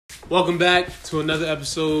Welcome back to another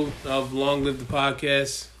episode of Long Live the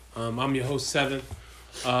Podcast. I'm your host, Seven.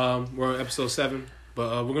 We're on episode 7,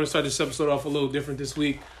 but we're going to start this episode off a little different this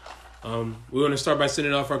week. We're going to start by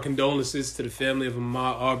sending off our condolences to the family of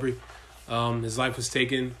Ahmaud Arbery. His life was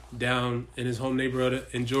taken down in his home neighborhood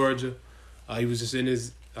in Georgia. He was just in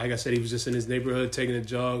his neighborhood taking a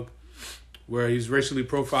jog where he was racially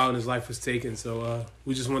profiled and his life was taken. So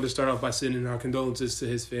we just wanted to start off by sending our condolences to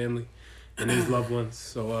his family and his loved ones.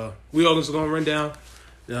 So we all just going to run down,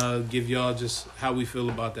 give y'all just how we feel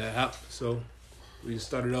about that. So we just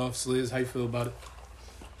started off. Sliz, how you feel about it?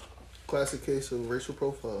 Classic case of racial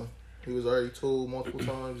profile. He was already told multiple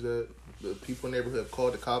times that the people in the neighborhood have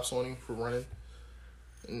called the cops on him for running.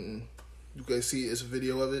 And you guys see it's a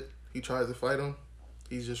video of it. He tries to fight him.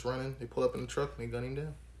 He's just running. They pull up in the truck and they gun him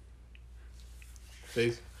down.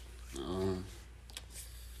 Faith?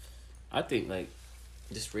 I think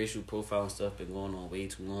this racial profile and stuff been going on way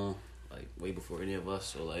too long, way before any of us.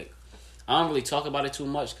 So I don't really talk about it too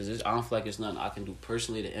much because I don't feel like it's nothing I can do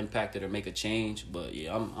personally to impact it or make a change. But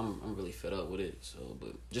yeah, I'm really fed up with it. So, but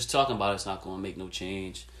just talking about it's not gonna make no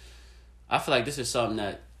change. I feel like this is something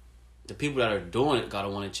that the people that are doing it gotta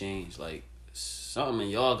want to change. Something in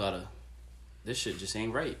y'all gotta. This shit just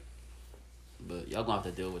ain't right. But y'all gonna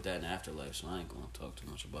have to deal with that in the afterlife. So I ain't gonna talk too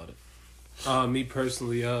much about it. Me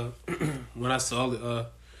personally, when I saw it,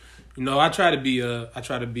 I try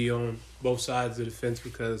to be on both sides of the fence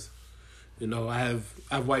because, I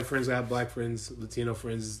have white friends, I have black friends, Latino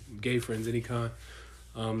friends, gay friends, any kind,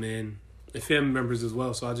 and family members as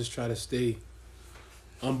well. So I just try to stay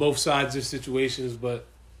on both sides of situations. But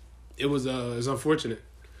it was unfortunate,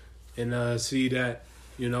 and see that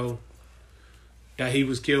that he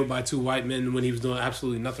was killed by 2 white men when he was doing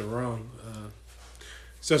absolutely nothing wrong.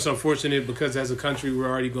 It's just unfortunate because as a country we're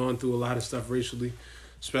already going through a lot of stuff racially,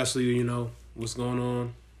 especially what's going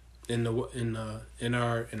on in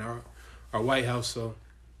our White House. So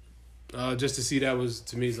just to see that was,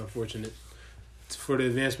 to me, is unfortunate for the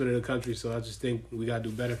advancement of the country. So I just think we gotta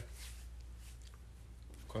do better.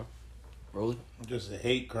 Okay, Rolly. Just a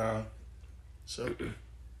hate crime. So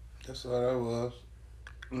that's all that was.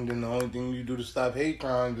 And then the only thing you do to stop hate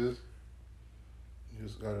crimes is you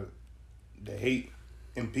just gotta the hate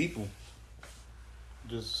in people.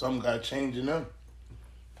 Just something got to change in them.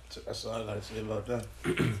 So that's all I gotta say about that.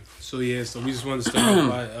 So we just wanted to start off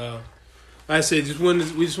by, like I said,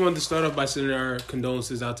 we just wanted to start off by sending our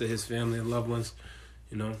condolences out to his family and loved ones,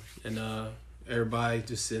 and everybody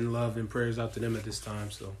just sending love and prayers out to them at this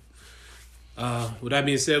time. So, with that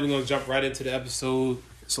being said, we're gonna jump right into the episode.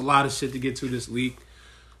 It's a lot of shit to get to this week.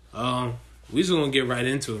 We just gonna get right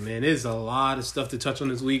into it, man. There's a lot of stuff to touch on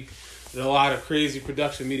this week. There's a lot of crazy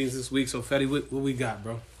production meetings this week. So, Fetty, what we got,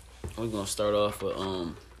 bro? We're going to start off with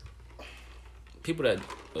people that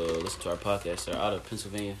listen to our podcast are out of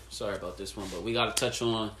Pennsylvania. Sorry about this one, but we got to touch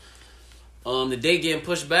on the date getting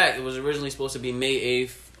pushed back. It was originally supposed to be May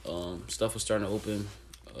 8th. Stuff was starting to open,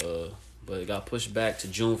 but it got pushed back to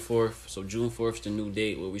June 4th. So June 4th is the new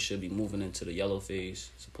date where we should be moving into the yellow phase,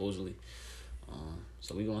 supposedly.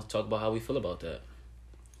 So we're going to talk about how we feel about that.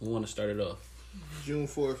 Who want to start it off? June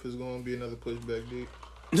 4th is going to be another pushback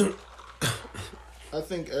date. I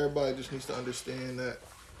think everybody just needs to understand that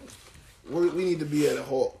we need to be at a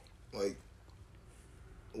halt.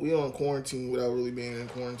 We on quarantine without really being in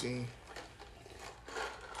quarantine.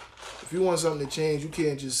 If you want something to change, you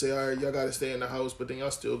can't just say, all right, y'all got to stay in the house, but then y'all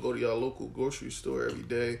still go to y'all local grocery store every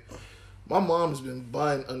day. My mom's been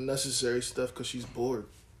buying unnecessary stuff because she's bored.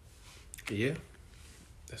 Yeah.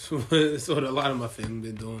 That's what a lot of my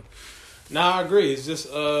family been doing. Nah, I agree. It's just,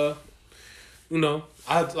 like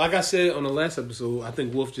I said on the last episode, I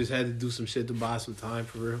think Wolf just had to do some shit to buy some time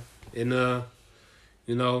for real. And,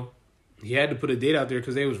 he had to put a date out there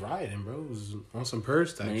because they was rioting, bro. It was on some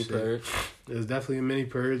purge type Mini shit. purge. It was definitely a mini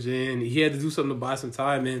purge, and he had to do something to buy some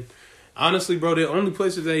time. And honestly, bro, the only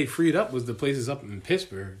places that he freed up was the places up in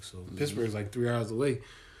Pittsburgh. So Pittsburgh's 3 hours away.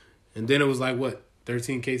 And then it was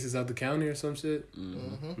 13 cases out the county or some shit.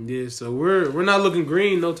 Mm-hmm. Yeah, so we're not looking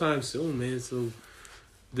green no time soon, man. So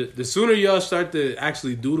the sooner y'all start to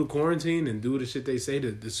actually do the quarantine and do the shit they say,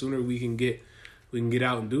 the sooner we can get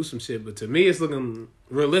out and do some shit. But to me, it's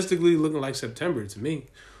realistically looking like September to me.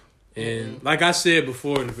 And like I said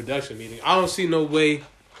before in the production meeting, I don't see no way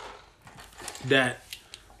that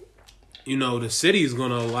the city is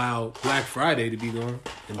going to allow Black Friday to be gone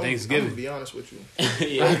and Thanksgiving. I'm going to be honest with you.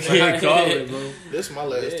 I can't call it, bro. This is my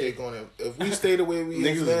last take on it. If we stay the way we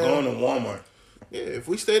Niggas is is now... going to Walmart. Yeah, if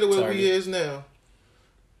we stay the way we is now,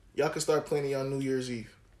 y'all can start planning y'all New Year's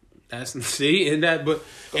Eve. That's the crazy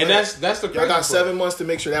Y'all got part. 7 months to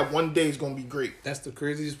make sure that one day is gonna be great. That's the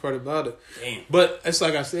craziest part about it. Damn. But it's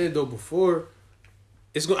like I said though before,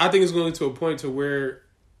 I think it's going to a point to where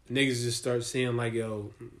niggas just start seeing like,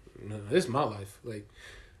 yo, no, this is my life. Like,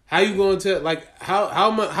 how you going to like how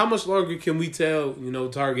much longer can we tell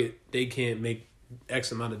Target they can't make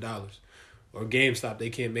X amount of dollars, or GameStop they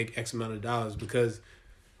can't make X amount of dollars because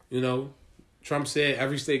Trump said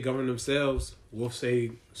every state govern themselves. We'll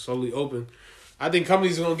say solely open. I think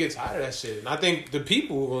companies are gonna get tired of that shit, and I think the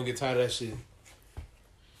people are gonna get tired of that shit.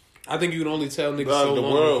 I think you can only tell niggas so the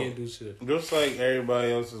long world, you can't do shit. Just like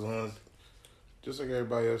everybody else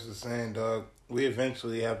is saying, dog, we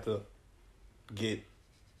eventually have to get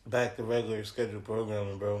back to regular scheduled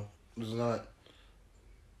programming, bro. The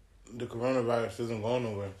coronavirus isn't going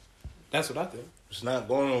nowhere. That's what I think. It's not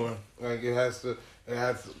going nowhere. Like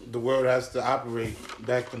the world has to operate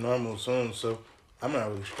back to normal soon. So I'm not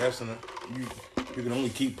really stressing it. You can only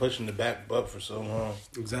keep pushing the back butt for so long.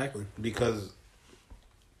 Exactly. Because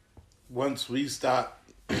once we stop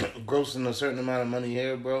grossing a certain amount of money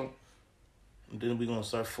here, bro, then we're gonna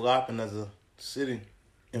start flopping as a city.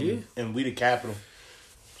 And we the capital.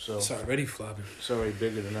 So It's already flopping. It's already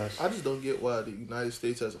bigger than us. I just don't get why the United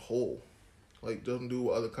States as a whole, doesn't do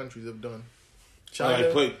what other countries have done. China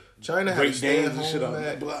had to stay at home,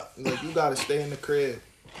 man. Like, you gotta stay in the crib.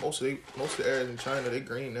 Most of the areas in China, they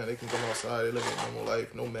green now. They can come outside. They live a normal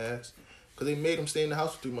life, no mask. Because they made them stay in the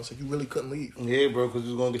house for 3 months. Like, you really couldn't leave. Yeah, bro, because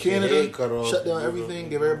you're going to get your head cut off. Shut down everything.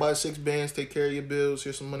 Give everybody 6 bands. Take care of your bills.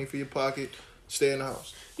 Here's some money for your pocket. Stay in the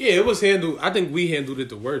house. Yeah, it was handled. I think we handled it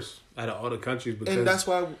the worst out of all the countries. And that's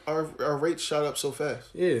why our rates shot up so fast.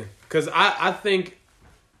 Yeah, because I think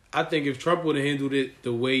if Trump would have handled it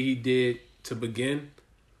the way he did to begin,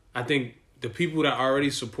 I think the people that already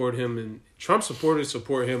support him, and Trump supporters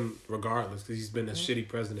support him regardless because he's been a shitty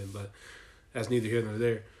president, but that's neither here nor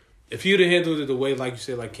there. If he would have handled it the way, like you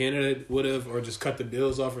said, like Canada would have, or just cut the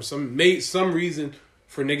bills off, or made some reason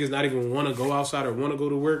for niggas not even want to go outside or want to go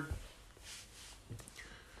to work,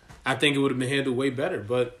 I think it would have been handled way better.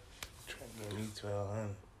 But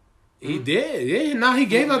he did, yeah. Now he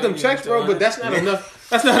gave out them checks, bro. But that's not enough.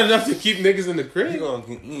 That's not enough to keep niggas in the crib. He gonna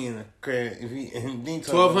keep me in the crib. If he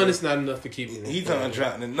 1,200's not enough to keep me in the crib. He talking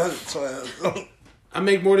dropping another 12. I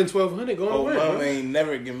make more than 1,200 going to work. Oh, mama ain't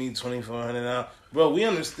never give me 2,400 now, bro. We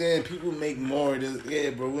understand people make more.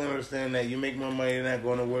 Yeah, bro. We understand that you make more money than that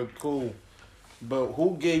going to work. Cool, but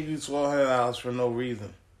who gave you $1,200 for no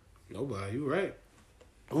reason? Nobody. You right.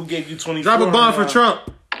 Who gave you $2,400? Drop a bomb for Trump.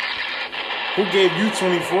 Who gave you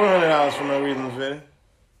 $2,400 for no reason, Fetty?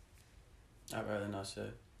 I'd rather not say.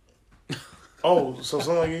 Oh, so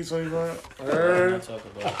someone gave you $2,400? I'd rather not talk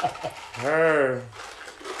about it. Her.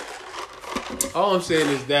 All I'm saying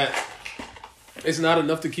is that it's not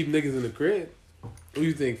enough to keep niggas in the crib. What do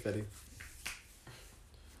you think, Fetty?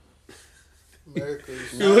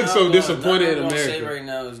 You look so disappointed in America. What I'm say right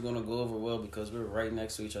now is going to go over well because we're right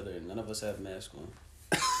next to each other and none of us have masks on.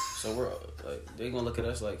 So we're like, they're going to look at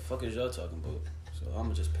us like, fuck is y'all talking about? So I'm going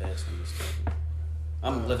to just pass on this talking.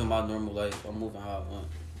 I'm living my normal life. I'm moving how I want.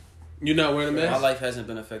 You're not wearing a mask? My life hasn't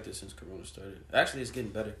been affected since Corona started. Actually, it's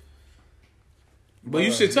getting better. But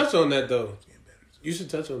you should touch on that, though. You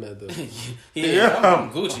should touch on that, though.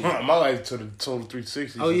 I'm Gucci. My life to the total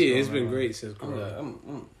 360. Oh, yeah, it's been great since Corona.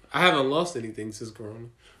 I haven't lost anything since Corona.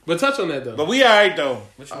 But touch on that, though. But we all right, though.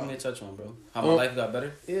 What you want me to touch on, bro? How my life got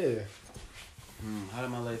better? Yeah. How did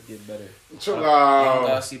my life get better? Chill I don't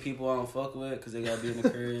gotta see people I don't fuck with because they gotta be in the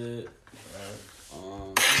crib.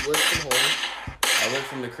 Work from home. I work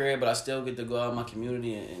from the crib, but I still get to go out in my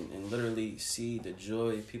community and literally see the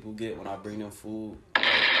joy people get when I bring them food.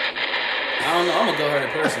 I don't know. I'm a go-hearted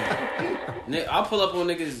person. I'll pull up on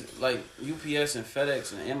niggas like UPS and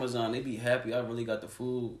FedEx and Amazon. They be happy. I really got the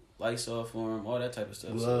food, Lysol for them, all that type of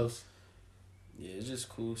stuff. Gloves. So, yeah, it's just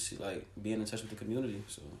cool. See, like being in touch with the community.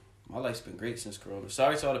 So my life's been great since Corona.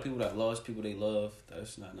 Sorry to all the people that lost people they love.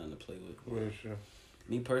 That's not nothing to play with. For sure.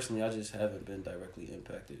 Me personally, I just haven't been directly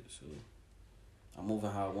impacted. So I'm moving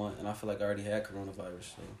how I want, and I feel like I already had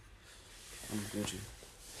coronavirus. So I'm Gucci.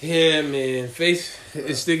 Yeah, man. Face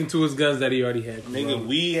is sticking to his guns that he already had. Nigga,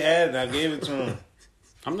 we had it. I gave it to him.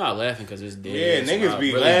 I'm not laughing because it's dead. Yeah, niggas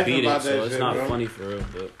be laughing about that so shit, it's not bro. funny for real,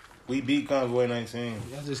 but We beat Convoy 19.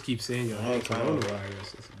 Y'all just keep saying y'all had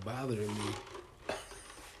coronavirus. It's bothering me.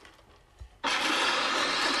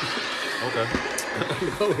 okay.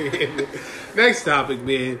 Go ahead, man. Next topic,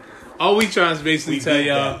 man. All we trying to basically tell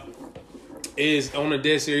y'all is, on a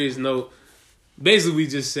dead serious note, basically we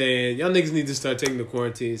just saying, y'all niggas need to start taking the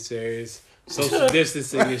quarantine serious. Social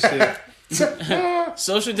distancing and shit.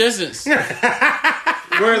 Social distance.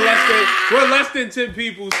 we're less than 10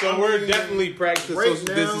 people, so we're definitely practicing Right social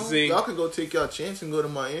now, distancing. y'all can go take y'all chance and go to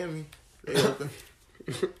Miami. They open.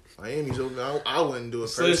 Miami's open. I wouldn't do it.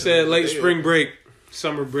 So they personally, said but late they spring open. break,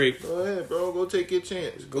 summer break. Go ahead, bro. Go take your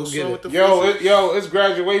chance. Go get swim it. with the Yo, fishes. it's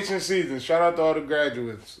graduation season. Shout out to all the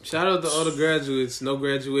graduates. Shout out to all the graduates. No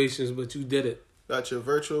graduations, but you did it. Got your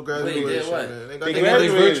virtual Wait, graduation. did what? Man. They got got their their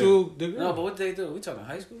graduated. virtual degree. No, but what did they do? We talking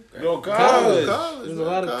high school? Yo, College. college. There's a man,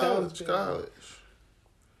 lot of college.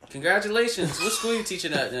 Congratulations. What school you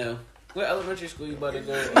teaching at now? What elementary school you about to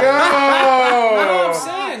go? Yo! No, I'm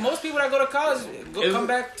saying most people that go to college come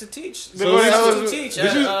back to teach. So I that used was- to teach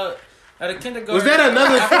did you- at a kindergarten. Was that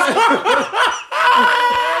another?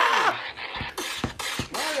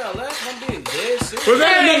 Why y'all laughing? I'm being dead serious. Was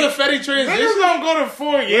that another Fetty Niggas transition? don't go to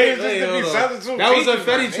 4 years Wait, just to hold be on. substitute That was a teachers,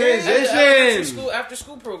 Fetty man. transition. After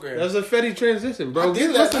school program. That was a Fetty transition, bro. I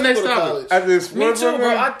did What's that. the I next go to topic? college. At this Me sport too, bro.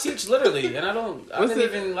 program? I teach literally, and I What's didn't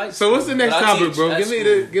the- even like. So what's the next but I topic, teach bro? at Give me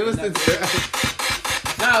school. give us the.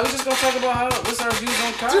 Nah, we just gonna talk about what's our views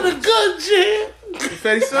on To college. the good shit.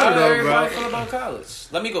 Fetty How started do off, everybody bro. feel about college?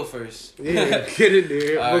 Let me go first. Yeah, get in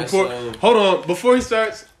there. All right, so- Hold on, before he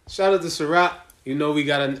starts, shout out to Ciroc. You know we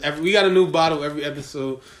got a new bottle every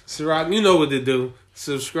episode. Ciroc, you know what to do.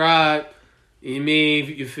 Subscribe. You mean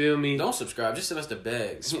you feel me? Don't subscribe. Just send us the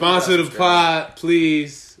bag. Sponsor the Subscribe. pod,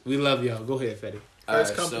 please. We love y'all. Go ahead, Fetty.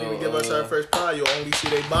 First Alright, company so, to give us our first pie, you'll only see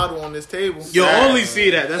their bottle on this table. You'll Sad. only see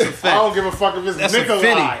that. That's a I fact. don't give a fuck if it's That's a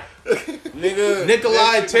Nikolai. Nigga. Nikolai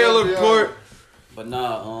that shit Taylor gonna be Port. But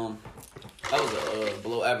nah, I was a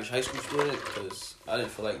below average high school student because I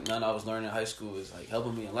didn't feel like none I was learning in high school was like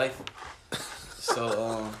helping me in life.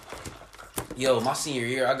 So yo, my senior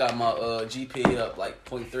year I got my GPA up like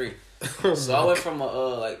 0.3. So I went from a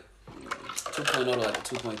like 2.0 to like a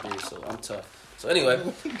 2.3. So I'm tough. So anyway,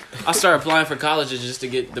 I started applying for colleges just to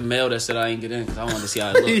get the mail that said I ain't get in because I wanted to see how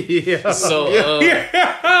it looked. Yeah. So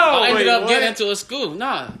I ended up getting into a school.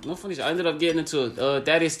 Nah, no funny shit. I ended up getting into a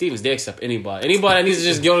Thaddeus Stevens. They accept anybody. Anybody that needs to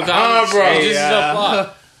just go to college. bro. Just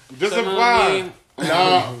apply. Just So, know what I mean?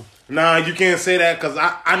 apply. Nah, you can't say that because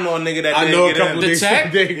I know a nigga that I didn't know a get couple in. The niggas.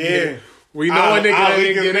 tech? They get Yeah. it. We know a nigga that I'll leak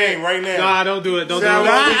didn't his get name in. right now. Nah, don't do it. Don't do Nah, it.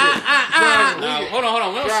 Nah, hold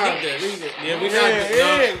on. We don't Right. skip this. Yeah, we Yeah, not.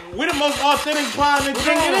 yeah. We the most authentic pod in the Who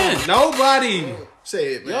didn't get in? Nobody.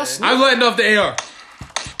 Say it, man. Y'all I'm letting off the AR.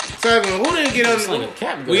 Seven, who didn't get It's on like a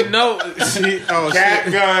cap gun. We know. See, oh cat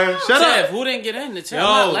shit. gun? Shut Tev, up. who didn't get in? The tech.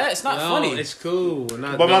 Yo, It's not funny. It's cool. We're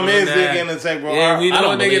not But my doing man's that. didn't get in the tech, bro. Yeah, we I know a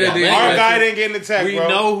don't nigga believe that that. didn't. Our get guy in. didn't get in the tech, We bro.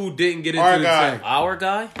 know who didn't get into Our the guy. tech. Our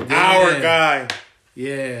guy? Our Yeah. guy.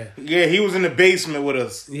 Yeah. Yeah, he was in the basement with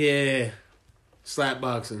us. Yeah. Slap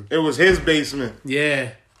boxing. It was his basement. Yeah.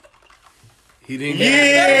 He didn't Yeah.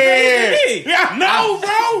 get Yeah, no,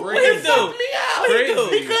 bro. What he He do? fucked me out. Crazy.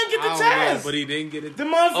 He couldn't get the I don't know, test. but he didn't get it. The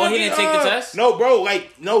motherfucker. Oh, he didn't take the test? No, bro.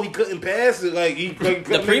 Like, no, he couldn't pass it. Like, he couldn't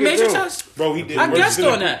The make pre-major it through. test? Bro, he did. I worse guessed than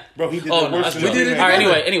on the- that. Bro, he did Oh, the no, worst that's than we the did it All right,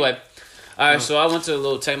 pre-major. anyway. All right, so I went to a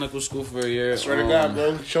little technical school for a year. Swear to God,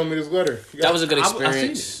 bro. Show me this letter. That was a good I seen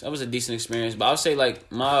experience. That was a decent experience. But I would say like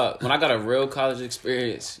when I got a real college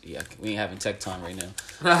experience, yeah, we ain't having tech time right now.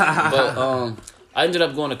 But I ended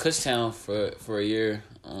up going to Kutztown for a year.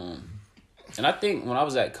 And I think when I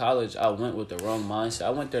was at college, I went with the wrong mindset. I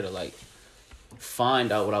went there to like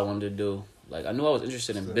find out what I wanted to do. Like I knew I was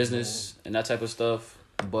interested in business and that type of stuff,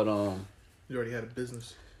 but You already had a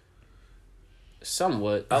business.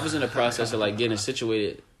 somewhat. I was in the process of like getting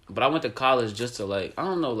situated, but I went to college just to like I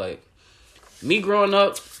don't know, like me growing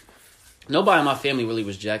up, nobody in my family really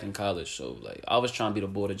was jack in college, so like I was trying to be the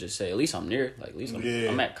boy to just say, at least I'm near, like at least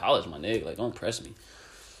I'm at college, my nigga, like don't press me.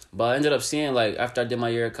 But I ended up seeing like after I did my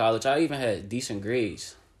year of college, I even had decent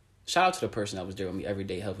grades. Shout out to the person that was there with me every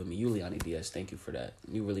day helping me, Yuliani Diaz. Thank you for that.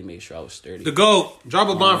 You really made sure I was sturdy. The GOAT. Drop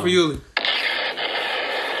a bomb for Yuli.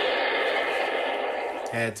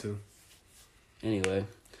 Had to. Anyway,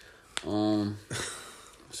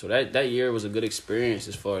 so that year was a good experience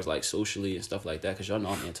as far as like socially and stuff like that. Cause y'all know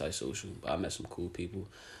I'm antisocial, but I met some cool people.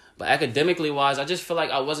 But academically wise, I just feel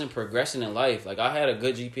like I wasn't progressing in life. Like I had a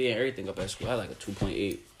good GPA and everything up at school. I had like a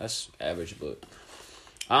 2.8. That's average, but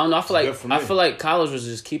I don't know. I feel like college was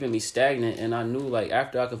just keeping me stagnant, and I knew like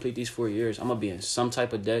after I complete these 4 years, I'm gonna be in some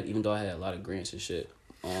type of debt, even though I had a lot of grants and shit.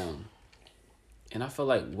 And I feel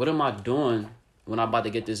like, what am I doing when I'm about to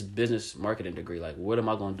get this business marketing degree? Like, what am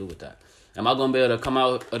I gonna do with that? Am I gonna be able to come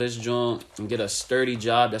out of this joint and get a sturdy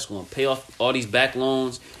job that's gonna pay off all these back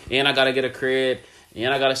loans, and I gotta get a crib,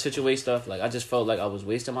 and I gotta situate stuff? Like, I just felt like I was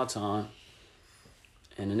wasting my time.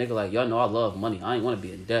 And the nigga like, y'all know I love money. I ain't want to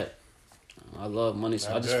be in debt. I love money,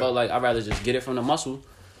 so I just felt like I'd rather just get it from the muscle.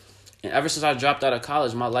 And ever since I dropped out of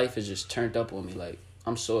college, my life has just turned up on me. Like,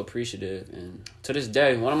 I'm so appreciative. And to this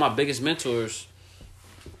day, one of my biggest mentors,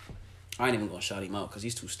 I ain't even gonna shout him out because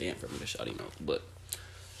he's too stand for me to shout him out. But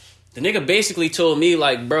the nigga basically told me,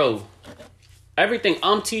 like, bro, everything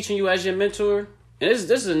I'm teaching you as your mentor, and this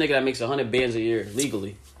is a nigga that makes 100 bands a year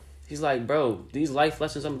legally. He's like, bro, these life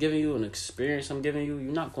lessons I'm giving you and experience I'm giving you,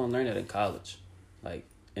 you're not gonna learn that in college. Like,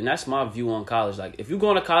 and that's my view on college. Like, if you're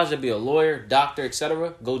going to college to be a lawyer, doctor,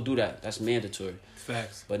 etc., go do that. That's mandatory.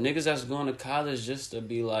 Facts. But niggas that's going to college just to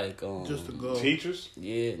be like, just to go. Teachers?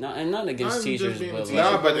 yeah, and nothing against Not even teachers, just being a but teacher,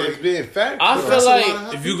 like, Nah, but it's being fact. I though. feel That's a like lot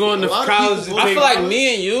of if you going to a lot of college, people I I go feel like college.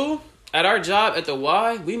 me and you at our job at the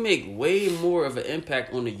Y, we make way more of an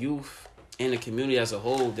impact on the youth and the community as a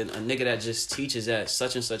whole than a nigga that just teaches at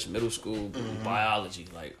such and such middle school biology.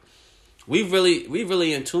 Like, we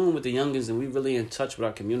really in tune with the youngins and we really in touch with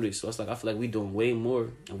our community. So it's like I feel like we doing way more,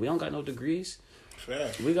 and we don't got no degrees.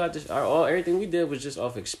 Fact. We got this. Everything we did was just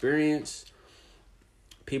off experience,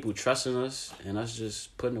 people trusting us, and us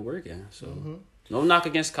just putting the work in. So no knock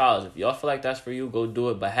against college. If y'all feel like that's for you, go do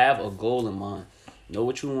it. But have a goal in mind. Know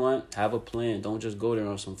what you want. Have a plan. Don't just go there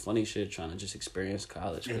on some funny shit trying to just experience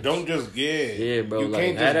college. And don't just, Yeah, bro, You like,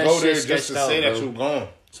 can't have just that go there shit just to sketched say out, that bro. you're going.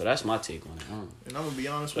 So that's my take on it. And I'm gonna be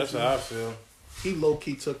honest That's with how you. I feel. He low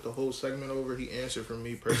key took the whole segment over. He answered for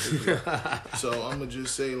me perfectly. So I'm gonna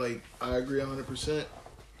just say, like, I agree 100%.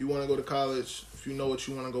 You want to go to college, if you know what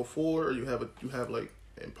you want to go for, or you have like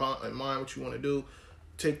in mind what you want to do,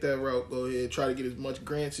 take that route. Go ahead, try to get as much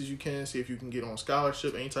grants as you can. See if you can get on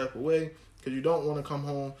scholarship any type of way, because you don't want to come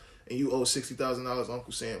home and you owe $60,000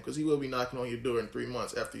 Uncle Sam, because he will be knocking on your door in 3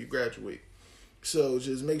 months after you graduate. So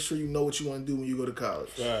just make sure you know what you want to do when you go to college.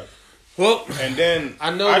 Right. Well, And then I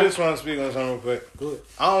know- I just want to speak on something real quick. Good.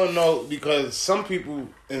 I don't know, because some people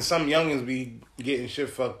and some youngins be getting shit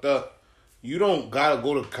fucked up. You don't gotta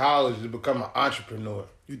go to college to become an entrepreneur.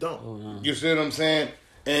 You don't. Oh, no. You see what I'm saying?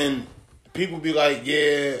 And people be like,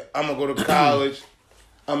 yeah, I'm gonna go to college,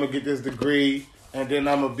 I'm gonna get this degree, and then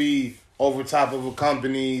I'm gonna be over top of a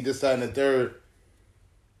company, this, that, and the third.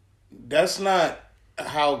 That's not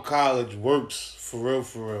how college works for real,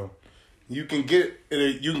 for real. You can get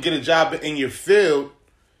a job in your field.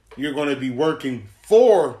 You're going to be working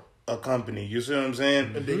for a company. You see what I'm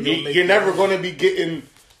saying? And then you'll make You're your never own. going to be getting.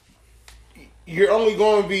 You're only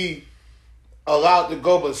going to be allowed to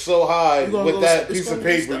go but so high You gonna with go- that it's piece gonna of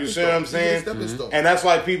be a paper. You stepping see what I'm stone. You get a saying? stepping stone. And that's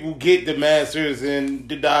why people get the masters and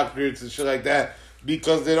the doctorates and shit like that,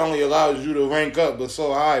 because it only allows you to rank up but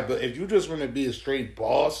so high. But if you just want to be a straight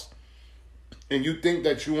boss and you think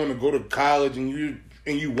that you want to go to college and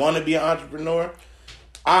you want to be an entrepreneur,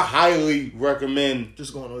 I highly recommend.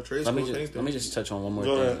 Just going to a trade Let school. me just touch on one more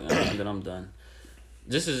Go thing, ahead. and then I'm done.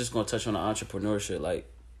 This is just gonna touch on the entrepreneurship. Like,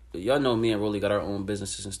 y'all know me and Rolly got our own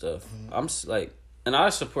businesses and stuff. I'm like, and I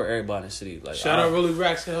support everybody in the city. Like, shout out Rolly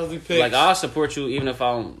Racks and Healthy Picks. Like, I'll support you even if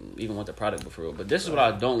I don't even want the product before real. But this is what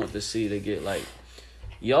I don't want the city to get. Like,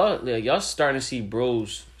 y'all starting to see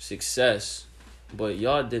bros success, but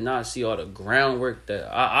y'all did not see all the groundwork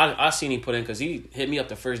that I seen him put in, because he hit me up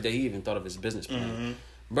the first day he even thought of his business plan.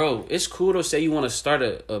 Bro, it's cool to say you want to start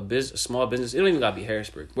a small business. It don't even gotta be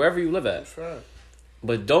Harrisburg, wherever you live at.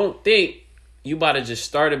 But don't think you about to just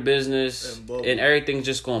start a business And bubble. and everything's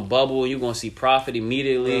just gonna bubble. You gonna see profit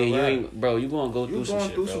immediately. Bro, And you right. ain't, bro. You gonna go through some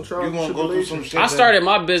shit, bro. You're going to go through some shit. I started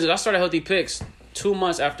my business. I started Healthy Picks 2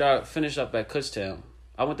 months after I finished up at Kutztown.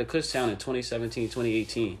 I went to Kutztown in 2017,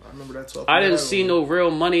 2018. I remember that talk. I didn't see no real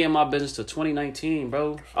money in my business till 2019,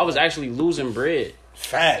 bro. I was actually losing bread.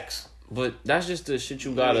 Facts. But that's just the shit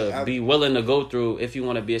you gotta Yeah, be willing to go through if you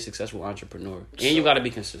want to be a successful entrepreneur. And you gotta be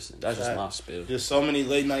consistent. That's just my spill. Just so many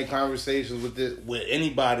late night conversations with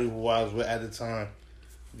anybody who I was with at the time.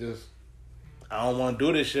 Just, I don't want to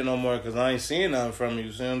do this shit no more because I ain't seeing nothing from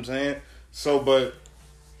you. See what I'm saying? So, but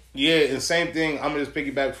yeah, and same thing. I'm gonna just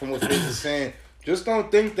piggyback from what Fitz is saying. Just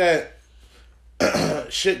don't think that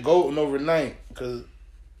shit golden overnight, because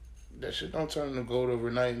that shit don't turn to gold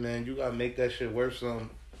overnight, man. You gotta make that shit worth something,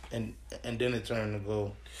 and then it turn to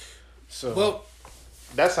gold. So, well,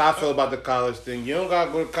 that's how I feel about the college thing. You don't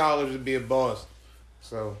gotta go to college to be a boss.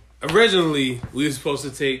 So originally we were supposed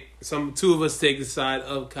to take two of us take the side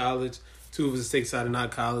of college, two of us take the side of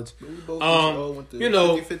not college. You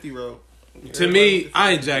know, 50-50 road. To me,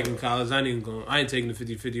 I ain't jacking college. I ain't taking the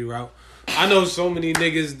 50-50 route. I know so many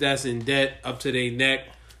niggas that's in debt up to their neck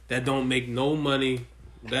that don't make no money,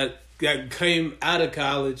 that came out of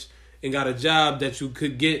college and got a job that you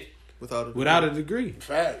could get without a degree.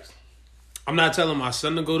 facts. I'm not telling my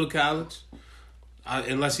son to go to college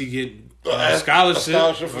unless he get a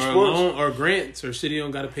scholarship for or a sports. loan or grants or shit he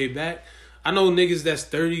don't got to pay back. I know niggas that's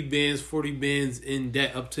 30 bands, 40 bands in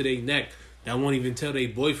debt up to their neck that won't even tell their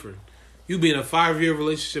boyfriend. You be in a 5-year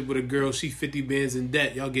relationship with a girl, she 50 bands in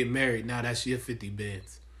debt. Y'all get married. Now that's your 50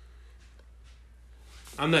 bands.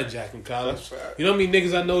 I'm not jacking college. You know how many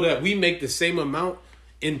niggas I know that we make the same amount?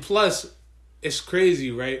 And plus, it's crazy,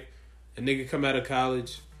 right? A nigga come out of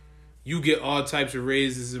college, you get all types of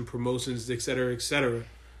raises and promotions, et cetera,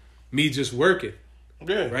 me just working.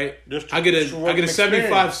 Yeah. Right? I get a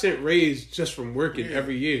 75-cent raise just from working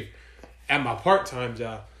every year at my part-time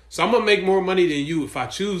job. So I'm going to make more money than you if I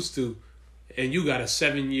choose to. And you got a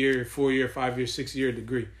 7-year, 4-year, 5-year, 6-year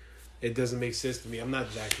degree. It doesn't make sense to me. I'm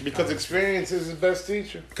not jacking because college. Experience is the best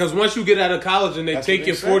teacher. Because once you get out of college and they take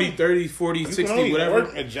your 40, 30, 40, you 60, can only whatever.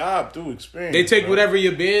 work a job through experience. They take whatever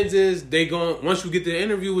your bands is. They once you get the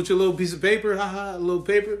interview with your little piece of paper, a little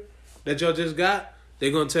paper that y'all just got,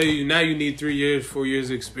 they're going to tell you now you need 3 years, 4 years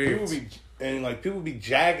of experience. People be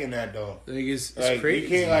jagging that though. Like it's like,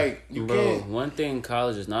 crazy. You can't. One thing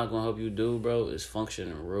college is not gonna help you do, bro, is function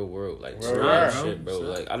in the real world. Like right, shit, bro.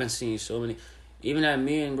 Like I done seen so many. Even at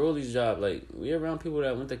me and Rolly's job, like we around people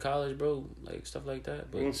that went to college, bro. Like stuff like that.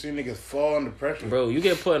 But you don't see niggas fall under pressure, bro. You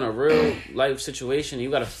get put in a real life situation. You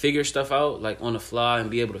gotta figure stuff out, like on the fly, and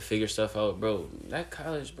be able to figure stuff out, bro. That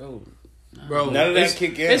college, bro. Bro, none of that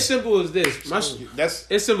kick in. It's simple as this.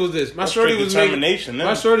 It's simple as this. My shorty was making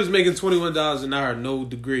 $21 an hour, no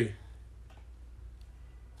degree.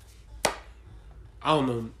 I don't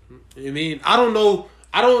know. I mean, I don't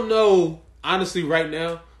know. Honestly, right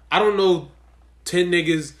now, I don't know 10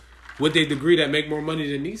 niggas with their degree that make more money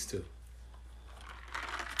than these two.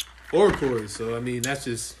 Or Corey. So I mean, that's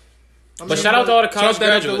just. But shout out to all the college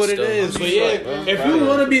graduates. What it is. But yeah, if you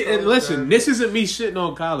want to be, and listen, this isn't me shitting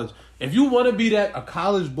on college. If you want to be a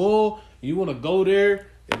college bull, you want to go there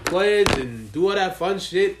and pledge and do all that fun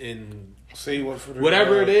shit and see what for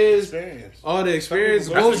whatever it is, experience. All the experience,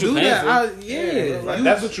 go do that.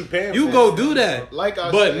 That's what you paying. You go do that.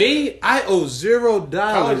 But me, I owe $0.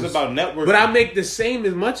 College is about networking, but I make the same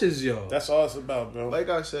as much as y'all. That's all it's about, bro. Like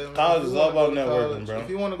I said, man, college is all about networking, bro. If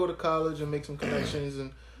you want to go to college and make some connections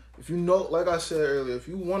and. If you know, like I said earlier, if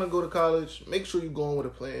you want to go to college, make sure you're going with a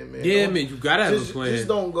plan, man. Yeah, man, you gotta have a plan. Just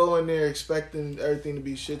don't go in there expecting everything to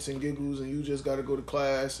be shits and giggles, and you just gotta go to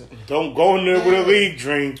class. And don't go in there with a league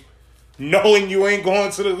dream, knowing you ain't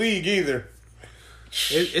going to the league either.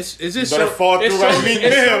 It's just better fall through like Meek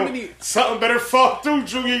Mill. Something better fall through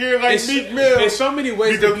junior year like Meek Mill. There's so many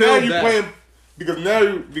ways because to now build you that. playing.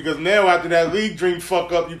 Because now after that league dream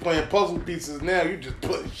fuck up, you playing puzzle pieces. Now you just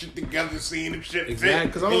putting shit together, seeing if shit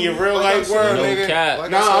fit in your real life world,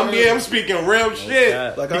 nigga. I'm speaking real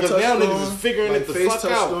shit. Like because now niggas is figuring it the fuck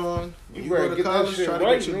out. On, you go to college, try to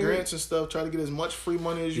get your grants and stuff. Try to get as much free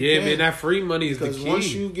money as you can. Yeah, man, that free money is the key.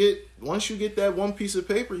 Because once you get that one piece of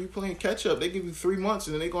paper, you playing catch up. They give you 3 months,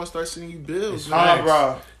 and then they gonna start sending you bills.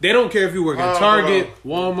 Bro. They don't care if you work at Target,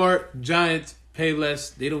 Walmart, Giants. Pay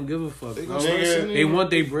less. They don't give a fuck. They want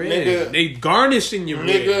their bread. Nigga, they garnishing your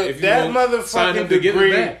bread. If that motherfucking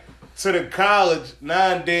degree to the college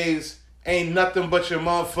nowadays ain't nothing but your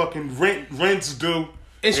motherfucking rents due.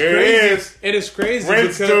 It's crazy. And it's crazy.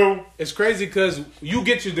 Rents due. It's crazy because you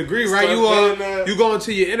get your degree, right? You go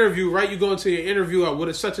into your interview, right? You go into your interview with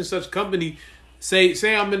a such and such company. Say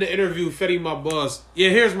I'm in the interview, Fetty, my boss.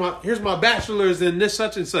 Yeah, here's my bachelor's in this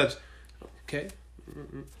such and such. Okay.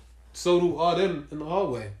 So do all them in the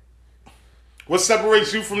hallway. What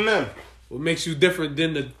separates you from them? What makes you different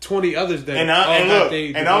than the 20 others that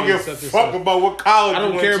I don't give a fuck about what college. I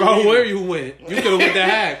don't care about where you went. You could have went to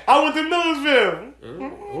Hack. I went to Millersville.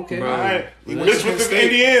 Okay, right. This went to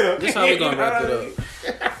Indiana. This how we gonna wrap it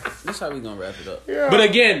up. This how we gonna wrap it up. Yeah. But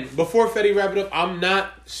again, before Fetty wrap it up, I'm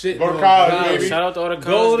not shitting on college. Baby. Shout out to all the college.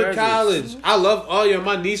 Go to college. I love all y'all.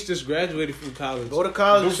 My niece just graduated from college. Go to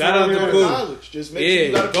college. Shout out to college. Just make sure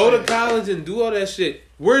you got go to college and do all that shit.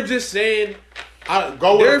 We're just saying.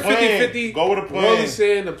 Go with a plan. 50-50. Go with a plan. Rolly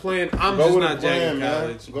saying the plan. I'm just not jacking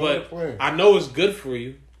college. But I know it's good for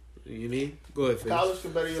you. You mean? Go ahead, Fitz. College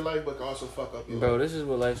can better your life, but can also fuck up your life. Bro, this is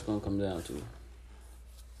what life's gonna come down to.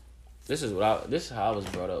 This is how I was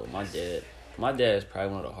brought up with my dad. My dad is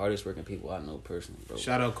probably one of the hardest working people I know personally, bro.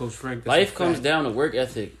 Shout out Coach Frank. Life comes down to work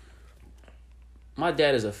ethic. My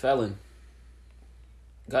dad is a felon.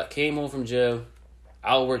 Came home from jail,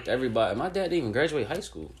 outworked everybody. My dad didn't even graduate high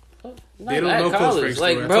school. They don't know college.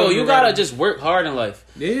 Like, bro, you gotta just work hard in life.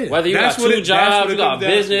 Yeah. Whether you got 2 jobs, you got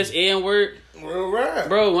business and work. Right.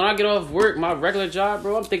 Bro, when I get off work, my regular job,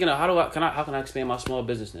 bro, I'm thinking of how can I expand my small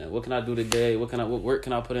business now? What can I do today? What work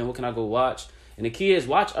can I put in? What can I go watch? And the key is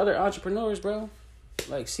watch other entrepreneurs, bro.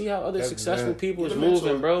 Like, see how other That's successful bad. people is Get a mentor.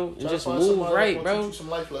 moving, bro, and Try to just find move somebody right, that's gonna bro. teach you some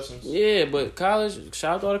life lessons. Yeah, but college.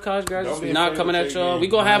 Shout out to all the college graduates. Don't be Not afraid coming to at take y'all. it. We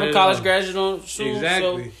gonna have Not a at college all. graduate on soon,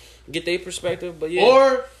 Exactly. so get their perspective. But yeah,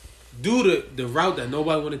 Or do the route that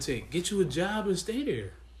nobody want to take. Get you a job and stay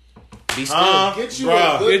there. be still. Get you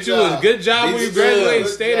Bruh. a good Get you a job. good job when Get you you graduate a and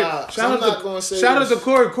good stay there. job. Shout I'm not out gonna to say shout out this. to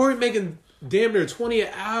Corey. Corey making damn near $20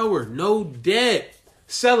 an hour, no debt,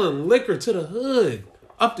 selling liquor to the hood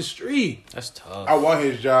up the street. That's tough. I want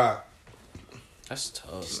his job. That's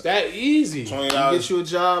tough. It's that easy. $20. Get you a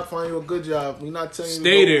job, find you a good job. We're not telling you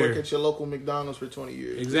Stay to go there. work at your local McDonald's for 20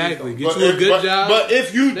 years. Exactly. Please don't. Get you a good job. But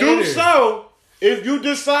if you Stay do there. so, if you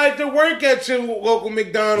decide to work at your local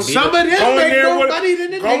McDonald's, Some of them go in make there more with- money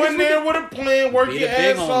than the go niggas in there with a plan, work Be your the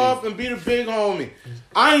big ass homie. off, and be the big homie.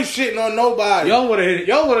 I ain't shitting on nobody. Y'all want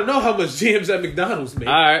to know how much GMs at McDonald's make?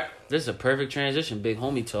 All right, this is a perfect transition. Big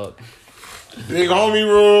homie talk. Big homie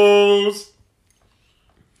rules.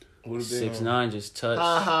 What a big homie. 6ix9ine just touched.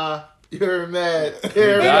 Haha. You're mad. We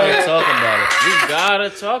You're gotta mad. talk about it. We gotta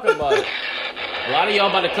talk about it. A lot of y'all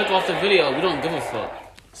about to click off the video. We don't give a fuck.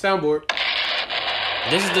 Soundboard.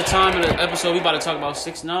 This is the time of the episode we about to talk about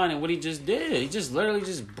 6ix9ine and what he just did. He just literally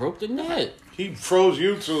just broke the net. He froze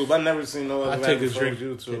YouTube. I never seen no I other take a rapper drink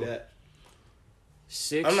froze to YouTube. that.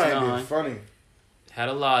 I'm not even 6ix9ine funny. had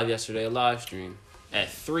a live yesterday, a live stream at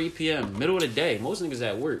 3 p.m. middle of the day. Most niggas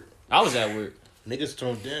at work. I was at work. Niggas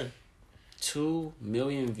tuned in. 2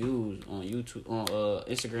 million views on YouTube on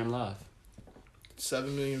Instagram Live.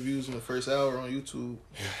 7 million views in the first hour on YouTube.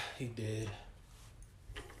 He did.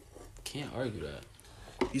 Can't argue that.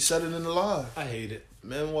 He said it in the live. I hate it.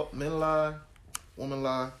 Men lie, women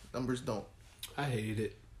lie, numbers don't. I hate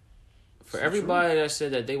it. For everybody that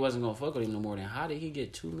said that they wasn't gonna fuck with him no more, then how did he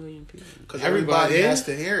get 2 million people? Because Everybody everybody is? has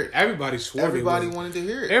to hear it. Everybody swore. Everybody they was. wanted to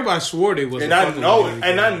hear it. Everybody swore they was. And I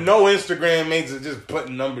know Instagram makes it just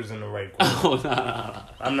putting numbers in the right corner. Oh nah.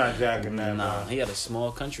 I'm not jacking that. Nah, Nah. he had a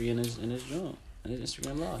small country in his joint, in his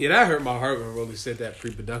Instagram Live. Yeah, that hurt my heart when Rolly said that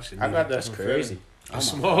pre-production. I got that That's from crazy. Philly. A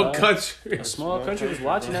small country. A small country was country,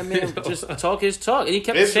 watching that man just talk his talk, and he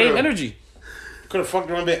kept the Israel. same energy. Could have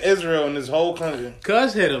fucked around in Israel in this whole country.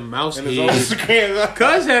 Cuz had a mouse And his own head. Instagram.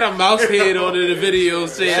 Cuz had a mouse head on in the video Shane,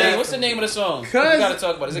 saying, what's the name of the song? We Cuz gotta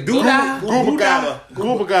talk about it. Is it Doodah? Gooba Gaba.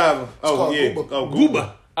 Gooba Gaba. Oh, called yeah. Gooba. Oh,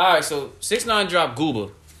 Gooba. Alright, so 6ix9ine dropped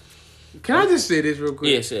Gooba. Can I just say this real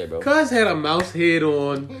quick? Yeah, say it, bro. Cuz had a mouse head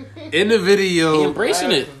on in the He video,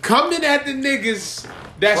 embracing it. coming at the niggas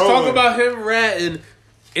that's Trolling. talking about him ratting,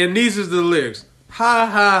 and these is the lyrics. Ha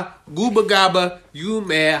ha, gooba gaba, you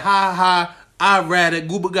mad, ha ha, I ratted,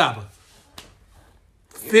 gooba gaba.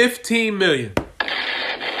 15 million. He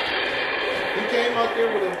came out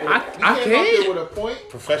there with a. I he came out can't. there with a point.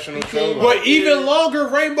 Professional came troller. But even longer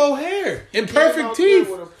rainbow hair and perfect Came out there teeth.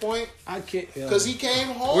 with a point I can't. because he came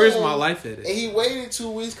home. Where's my life at? And he waited 2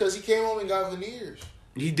 weeks because he came home and got veneers.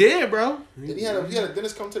 He did, bro. Then he had a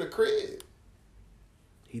dentist come to the crib.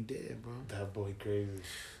 He did, bro. That boy crazy.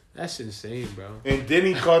 That's insane, bro. And then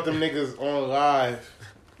he caught them niggas on live.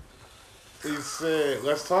 He said,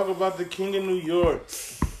 let's talk about the King of New York.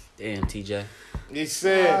 Damn, TJ. He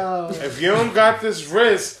said, if you don't got this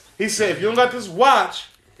wrist, he said, if you don't got this watch,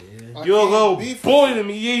 I you're a can't little beef boy to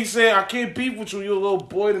me. Yeah, he said, I can't beef with you. You're a little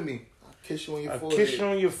boy to me. Kiss you on your I forehead. kiss you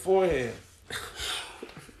on your forehead.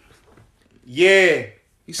 Yeah.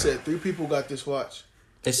 He said 3 people got this watch.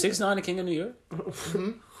 Is 6ix9ine the king of New York?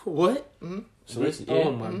 What? So listen, yeah.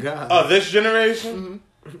 Oh my god. Oh, this generation?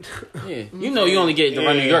 Yeah. You know you only get to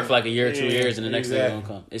run New Yeah. York for like a year or 2 Yeah, years and the next exactly. thing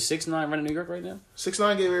gonna come. Is 6ix9ine running New York right now?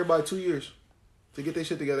 6ix9ine gave everybody 2 years to get their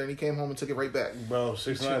shit together, and he came home and took it right back. Bro,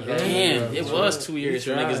 6ix9ine's Damn, right. it was 2 years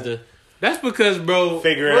for tried. niggas to... That's because, bro,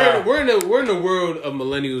 Figure it out. we're in the world of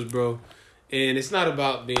millennials, bro. And it's not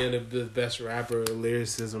about being the best rapper or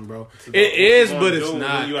lyricism, bro. It is, but it's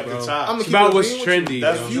not, You at the bro. top. I'm It's gonna about keep it what's real with trendy, you.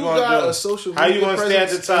 That's bro. what You gonna got do? a social How media you gonna stay at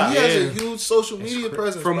the presence, top? and He has Yeah. a huge social media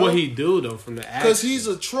presence, From bro. what he do, though, from the act. Because he's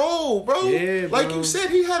a troll, bro. Yeah, Like bro. you said,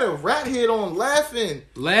 he had a rat head on laughing.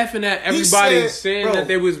 Laughing at He everybody said, saying bro, that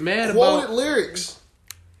they was mad Quoted about. lyrics.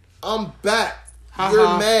 I'm back. Ha You're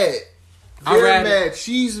ha. mad. I You're read mad.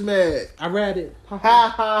 She's mad. I read it. Ha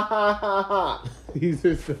ha ha ha ha. These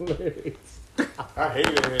are hilarious. I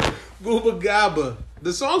hated him. Gooba Gaba.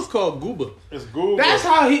 The song's called Gooba. It's Google. That's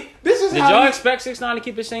how he. This is Did how y'all he, expect 6ix9ine to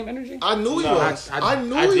keep the same energy? I knew he No, was. I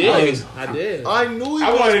knew he did. was. I did. I knew he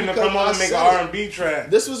I was. wanted him to because come on I and make an said it. R&B track.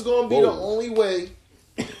 This was going to be the Whoa. only way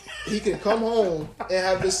he can come home and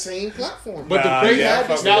have the same platform. But Nah, the crazy yeah, I had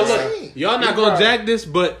fuck this now with look, that. y'all not He gonna cried. jack this,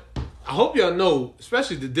 but I hope y'all know,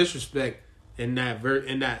 especially the disrespect in that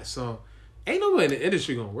in that song. Ain't nobody in the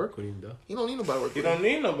industry gonna work with him though. He don't need nobody to work You with him.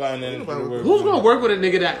 don't need nobody in there. Nobody work. Who's gonna work with a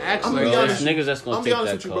nigga that acts I'm like gonna be Bro, that? honest. it's niggas that's I'm gonna be take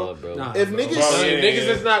honest that with you, bro. card, bro. Nah, If bro. niggas- Bro, yeah. Niggas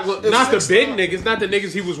that's not If not the six big nine- niggas, not the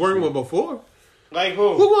niggas he was working with before. Like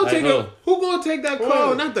who? Who gonna Like take who? who gonna take that Who?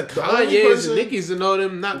 call? Not the only Kanye's person- and Nicki's and all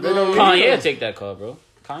them. Not They don't Kanye take that card, bro.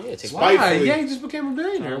 Kanye take Why? that. Spitefully. Yeah, he just became a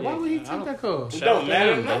billionaire. Why would he I take don't- that call? It Shout don't out to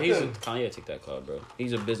matter him, but he's nothing. Kanye take that card, bro.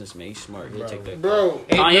 He's a businessman. He's smart. He'll take that card. Bro,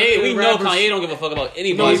 Ain't Kanye, nothing we know rappers- Kanye don't give a fuck about No, he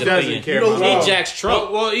anybody's doesn't opinion. care. You know, about He bro. jacks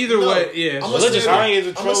Trump. Well, either No, way, yeah. I'm Religious gonna say Kanye is a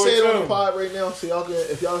I'm gonna say it troll on the too. pod right now, so y'all can.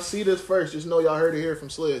 If y'all see this first, just know y'all heard it here from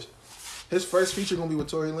Sledge. His first feature gonna be with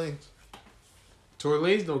Tory Lanez. Tory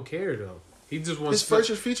Lanez don't care though. He just wants His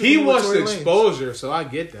first feature. he gonna be with wants Tory the Lanez. exposure, so I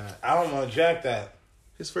get that. I don't want to jack that.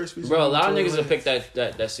 His first feature. Bro, a gonna be lot of with niggas Tory will pick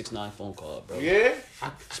that 6ix9ine phone call, bro. Yeah?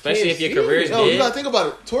 Especially if your Can't career's see Lanez. Yo, you dead. gotta think about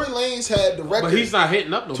it. Tory Lanez had the record. But he's not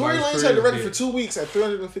hitting up nobody. Tory Lanez had the record for 2 weeks at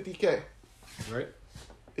 350K. right?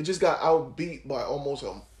 It just got outbeat by almost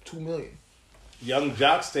 2 million. Young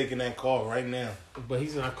Jock's taking that call right now. But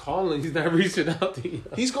he's not calling. He's not reaching out to you.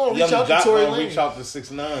 He's gonna Young reach out to Jock Tory gonna reach Lanez. out to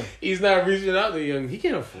 6ix9ine. He's not reaching out to young. He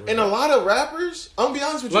can't afford. And it. a lot of rappers, I'm gonna be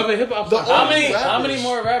honest with you. Love and hip hop. The How only many? How many rappers-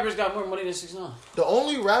 more rappers got more money than 6ix9ine? The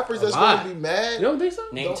only rappers that's lot. gonna be mad. You don't think so?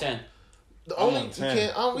 Name Don't- 10. The I'm only on we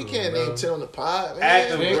 10. can't bro. name 10 on the pod. Man.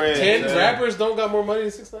 Active Ten, bread, 10 man. rappers don't got more money than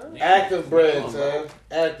 6ix9ine? Active bread, Come on, son.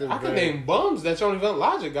 Active I bread. can name bums that don't even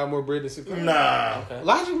Logic got more bread than 6ix9ine. Nah. Okay.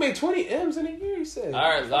 Logic made 20 M's in a year, he said. All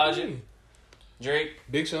right, Fuck Logic. me. Drake,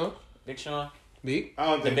 Big Sean. Big Sean, Meek. I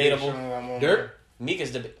don't think Debatable. Big Sean got more Dirt. money. Meek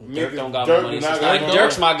is the Meek Dirk is- don't got Dirk more money. not Since got like, more.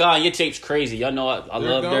 Dirk's my guy. Your tape's crazy. Y'all know I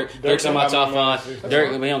love don't. Dirk. Dirk Dirk's in don't my got top more money. 5.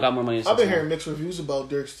 Dirk, but he don't got more money. Than I've been 6ix9ine. hearing mixed reviews about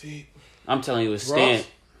Dirk's tape. I'm telling you, it's Ross? Stan.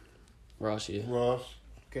 Ross, yeah. Ross.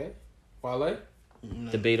 Okay. Wale.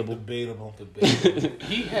 Debatable. Debatable.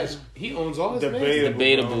 He owns all his names. Debatable.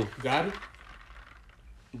 Debatable. Got it.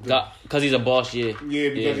 Because he's a boss, yeah. Yeah,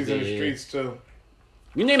 because Yeah, he's in yeah, the yeah. streets too.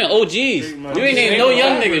 You naming OGs. You money. ain't naming Name no the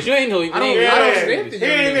young rappers. niggas. You ain't know. I don't- name- I don't Yeah. stamp the He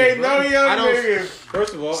young ain't niggas, ain't no bro. young I don't- niggas.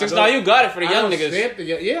 First of all, Since I now don't- you got it for the I young don't niggas. Stamp the,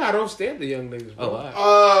 yeah, I don't stamp the young niggas, bro. Oh,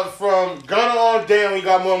 wow. From Gunna on down, he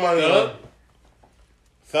got more money. Thug?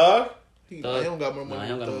 Thug? He Thug. don't got more money. Nah, he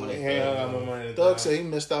don't got than more Thug. money. He ain't got more money. than Thug Thug. said he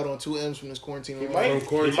missed out on 2 M's from this quarantine. He alone. might, From he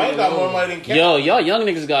quarantine might got more alone. money than Cap. Yo, y'all young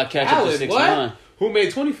niggas got to catch up to Allen, 6ix9ine. what? Who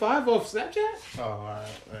made 25 off Snapchat? Oh, alright.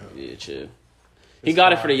 Yeah, chill. He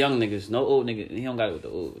got it for the young niggas. No old niggas. He don't got it with the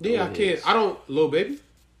old. with the Yeah, I old can't. heads. I don't. Lil Baby.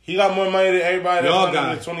 He got more money than everybody that's Y'all under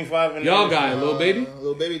got it. 25 and Y'all got it, Lil Baby.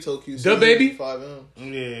 Lil Baby told QC. Da Baby? 5M.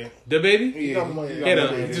 Yeah. The Baby. He got more money. Hit up.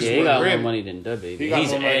 money. He just Yeah, he won got Grammy. more money than Da Baby. He got He's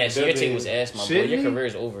more money ass. than Your Da tape was Baby. ass, my boy. Shit, Your he-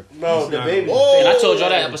 career's over. No, He's the not. baby. Whoa. And I told y'all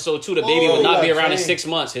that episode 2. The baby Whoa, would not be you got around in changed. 6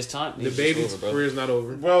 months. His time. The he's Baby's over, bro. career's not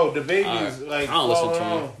over. Bro, the baby's Alright. like I don't listen to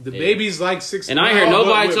falling him. off. The Yeah. Baby's like 6. And I ain't heard but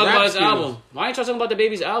nobody with talk rap about his skills. album. Why ain't y'all talking about the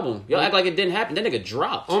Baby's album? Y'all act like it didn't happen. That nigga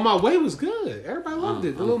dropped. On My Way was good. Everybody loved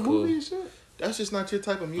it. The I'm little cool. movie and shit. That's just not your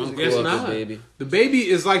type of I'm music. cool It's with not. the Baby. The Baby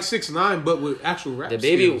is like 6ix9ine, but with actual rap. The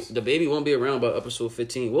baby, skills. the baby won't be around by episode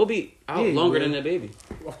 15. We'll be out Yeah, he longer will. than the baby.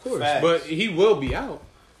 Of course, Facts. but he will be out.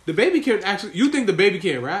 The Baby can actually. You think the Baby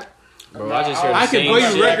can't rap? Bro, I just heard the I can same play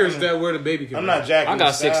shit. you records that where the Baby can. I'm rap. not jacking I got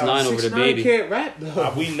the style. 6ix9ine over the 6ix9ine Baby. can't rap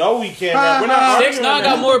though. We know we can't rap. We're not arguing 6ix9ine on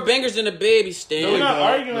got that. more bangers than the baby, Stan. We're not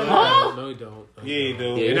arguing on that. No, he don't. Yeah, you do.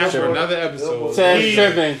 Yeah, And that's for Sure. another episode. Tab's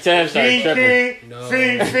tripping. Tab's G tripping. No. G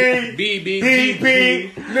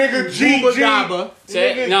BBGP. nigga Booba G Gabba.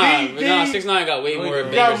 Nigga, Nah, D. 6ix9ine got way No, he more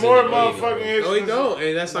don't. bangers got more than the baby. motherfucking hits. No, he don't.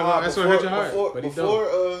 And that's not. That's gonna hurt your heart. But he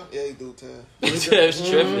don't. Yeah, he do, Tab. Tab's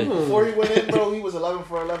tripping. Before he went in, bro, he was 11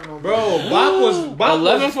 for 11 on Bro, Bop was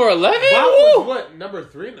 11 for 11? Bop was what, number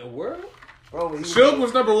 3 in the world? Bro, he Silk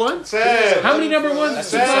was number 1. Sad. How many number ones? That's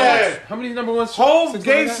sad. How many number ones? Hove 6ix9ine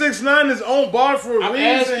gave got? 6ix9ine his own bar for a I'm reason.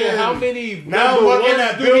 asking how many Now number looking ones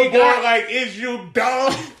at do he Billboard got? like, is you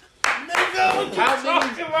dumb? Nigga,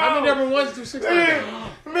 How many number ones do 6ix9ine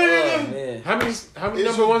got? Nigga, How many Is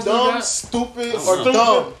number you ones do he dumb, got? stupid, don't or know.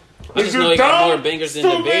 dumb? I just is you know he got dumb, more bangers than the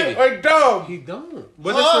stupid, baby. or dumb? He don't.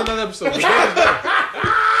 But that's for another episode.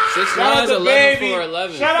 6ix9ine's the 11 baby. for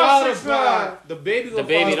 11. Shout Follow out the 6ix9ine. pod. The baby. The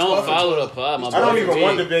baby don't follow the pod. My I don't boy even 15.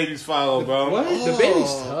 want the babies follow, bro. What? The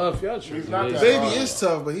baby's tough. Y'all tripping. He's not The that Baby hard. is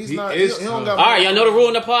tough, but he's He not. is He don't tough. got. All right, y'all know the rule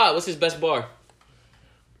in the pod. What's his best bar?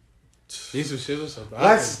 Need some shit or something.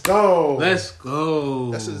 Let's go. Let's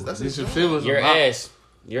go. That's his Need some job. shit or Your something. ass.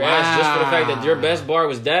 Your ass. Just for the fact that your best bar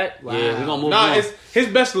was that. Yeah, we gonna move Nah, on. it's his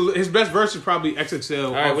best verse is probably XXL.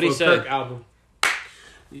 All right, off what'd he of say? Kirk album.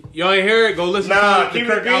 Y'all ain't hear it? Go listen Nah, to the keep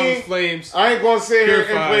Kirk it being. album Flames. I ain't gonna sit here and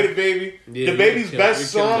Purified. play the baby. Yeah, The baby's you're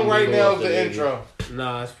best killing song me. right Go now off is the the baby. intro.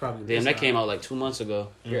 Nah, it's probably Damn, that came out like 2 months ago.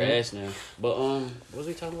 Your ass now. But what was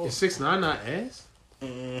we talking about? Is 6ix9ine not ass?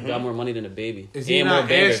 He got more money than a baby. Is he And not more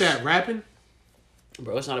bangers. ass at rapping?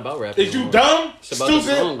 Bro, it's not about rapping. Is you anymore. dumb, It's about the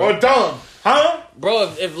stupid, song, bro. or dumb? Huh?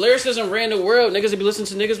 Bro, if lyricism ran the world, niggas would be listening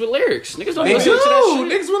to niggas with lyrics. Niggas don't They listen do. to that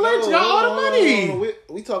shit. Niggas with lyrics got all the money.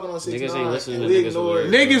 We talking on 6ix9ine. Niggas ain't listening and to we niggas with ignored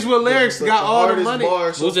lyrics. Niggas with lyrics but got all the hardest money.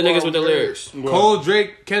 bar so Who's the far niggas with the on lyrics? Cole,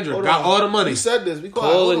 Drake, Kendrick Hold got on. all the money. We said this. Be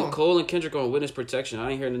quiet. Cole and Kendrick on witness protection.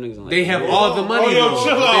 I ain't hearing the niggas on that. They have shit. all the money. yo, though.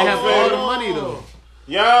 chill They out, have all man. the money though.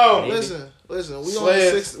 Yo, Listen. We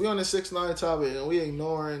Sleds. on the 6ix9ine topic, and we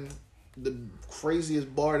ignoring the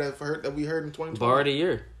craziest bar that we heard in 2020. Bar of the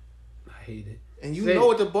year. I hate it. And you Say know it.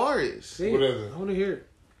 what the bar is. Say What it. is it? I want to hear it.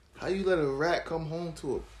 How you let a rat come home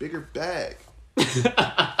to a bigger bag?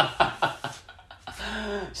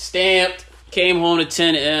 Stamped. Came home to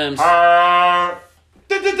 10 M's. Drop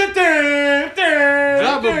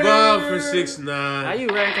a bomb for 6ix9ine. How you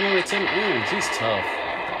ranking him with 10 M's? He's tough.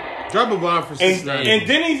 Drop a bomb for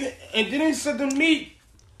 6ix9ine. And then he said to me,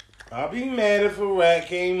 "I'll be mad if a rat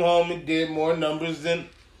came home and did more numbers than."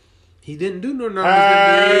 He didn't do no numbers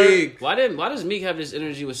that big. Why does Meek have this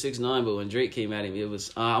energy with 6ix9ine, but when Drake came at him, it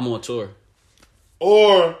was I'm on tour.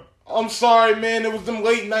 Or, I'm sorry, man, it was them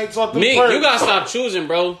late nights off the Meek, perk. you gotta stop choosing,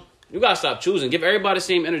 bro. You gotta stop choosing. Give everybody the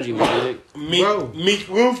same energy, man. Meek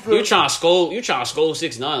Luther. You trying to scold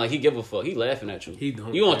 6ix9ine like he give a fuck. He laughing at you. He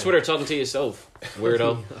don't You on care. Twitter talking to yourself,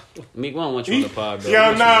 weirdo. Meek, we don't want you on the pod, bro.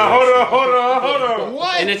 Yo, You nah, want some hold real on.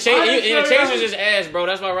 What? And the change was his ass, bro.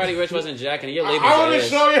 That's why Roddy Rich wasn't jacking. Your label's I want to ass.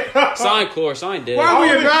 show you. Sign core, sign dead. Why are we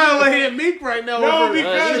I wanna- annihilating Meek right now? No, over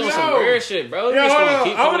because- He's on some yo. weird shit, bro. You Yo, just hold gonna on.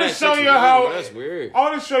 keep I wanna coming at show you 6ix9ine, how- bro. That's weird. I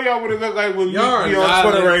want to show y'all what it look like when Meek be Y'all are on not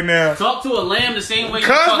Twitter lit. right now. Talk to a lamb the same way you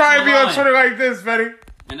Cuz talk to probably a be on lion. Twitter like this, Fetty.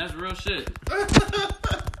 And that's real shit.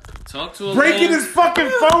 Talk to a Breaking lamb. his fucking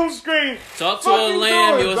phone screen. Talk to Fuck a you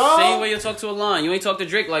lamb. doing, You dog? same way you talk to a lion. You ain't talk to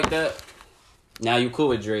Drake like that. Now you cool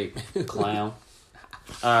with Drake, clown.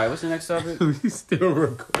 All right, what's the next topic? We still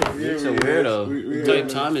recording. It's a weirdo. What type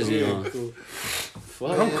of time is he on?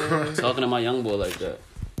 Fuck. Talking to my young boy like that.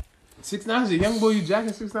 6ix9ine is a young boy. You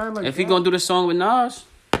jacking 6ix9ine like If he that? gonna do the song with Nas,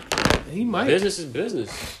 He might. business is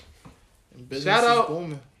business. Business Shout is out.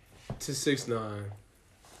 booming. To 6ix9ine.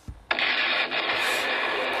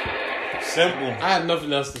 Simple. I have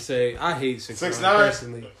nothing else to say. I hate 6ix9ine 6ix9ine?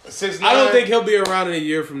 personally. 6ix9ine. I don't think he'll be around in a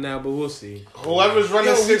year from now, but we'll see. whoever's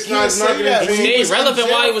running Yo, we 6ix9ine's can't say marketing that. He He team. stayed was in relevant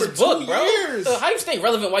while he jail was for booked, 2 bro. years. How you stay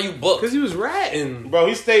relevant while you booked? Because he was ratting. Bro,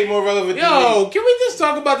 he stayed more relevant than Yo, me. can we just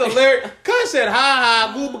talk about the lyric? Cuz said, ha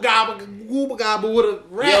ha, gooba gobba with a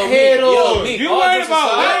rat Yo, head Meek, yo, on. Meek, You all worried jokes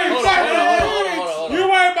about aside- lyrics? Hold on, hold on, hold on. You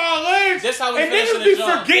worried about lyrics? This how we and finishing niggas be the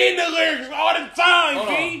joint. forgetting the lyrics all the time, Hold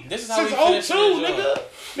on. B. This is how we Since finishing 02, the nigga. joint.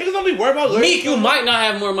 Niggas don't be worried about lyrics. Meek, you might not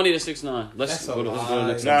have more money than 6ix9ine. Let's That's go a to the lie.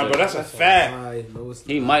 next Nah, subject. but that's a fact. No, it's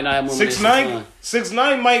He might not have more money than 6ix9ine, 6ix9ine.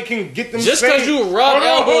 6ix9ine might can get them. Just same- because you rub Hold on,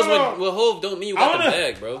 elbows hold on. with Hov don't mean you I got the wanna-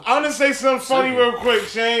 bag, bro. I want to say something funny Simple. real quick,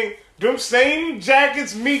 Shane. Them same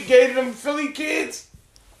jackets Meek gave them Philly kids,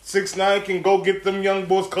 6ix9ine can go get them young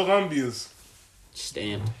boys Columbias.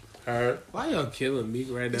 Stamped. Why y'all killing Meek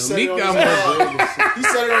right now? said Meek it on got his more live. bread. He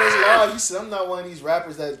said it on his live. He said, I'm not one of these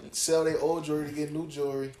rappers that sell their old jewelry to get new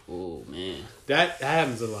jewelry. Oh, man. That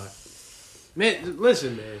happens a lot. Man,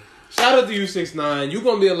 listen, man. Shout out to you, 6ix9ine. You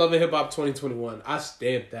gonna be a Love and Hip Hop 2021. I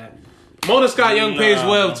stamped that. Mona Scott Young pays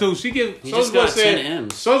well too. She give. He Soulja just Boy got 10 said.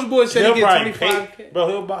 M's. Soulja Boy said He'll he get probably 25K. pay, bro.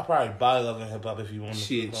 He'll probably buy Love and Hip Hop if you want.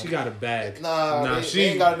 Shit, she got a bag. Nah, they she.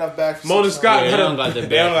 ain't got enough back for Mona 6ix9ine. Scott Yeah, got they don't a. got the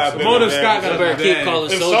They don't got bag. Mona bag. Scott got You a better keep bag.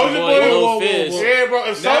 calling If Soulja Soulja Boy Boy, Lil Fizz. yeah, bro.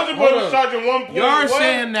 If Now, Soulja hold Boy was up. charging 1 point, Y'all are what?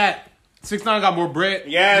 saying that 6ix9ine got more bread.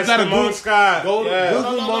 Yes, you gotta the Mona Google- Scott. Go Yeah.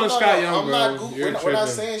 Google Mona Scott Young, I'm bro. not Google, You're we're not tripping.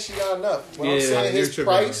 saying she got enough. What Yeah, I'm saying you're his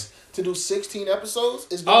tripping. price to do 16 episodes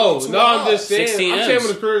is going Oh to be too no, I'm high. just saying. 16 I'm M's. saying when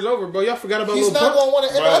his career's over, bro. Y'all forgot about He's Lil not Pump. going to want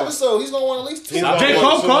to end Bro. the episode. He's going to want at least 2 He's J. not episodes. Cole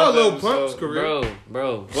going to called so Lil much Pump's episode. career.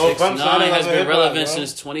 Bro, Lil Pump 6ix9ine started has on been hip-hop, relevant bro.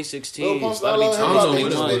 since 2016. Lil It's Pump's about not to be allowed time I don't to know He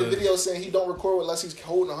what just it made a is. video saying he don't record unless he's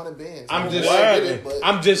holding 100 bands. I'm I just get saying. it, but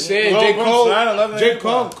I'm just saying. Lil J. Pump's Cole. not 11 J. hip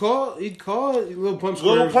Cole hop. called. He called Lil Pump's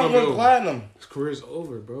Lil career's Pump gonna went be over. platinum. His career's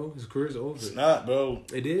over, bro. His career's over. It's not, bro.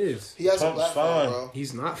 It is. he has a Pump's platform, fine. bro.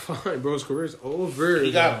 He's not fine, bro. His career's over.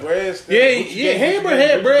 He got bro. bread still. Yeah, Gucci yeah. gang, Hammer Gucci had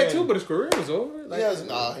gang, bread Gucci too, gang. but his career was over. He has,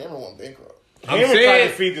 Hammer went bankrupt. I'm Hammer tried saying.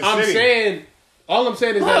 to feed the I'm city. saying. All I'm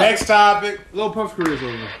saying is that Next topic. Lil Pump's career's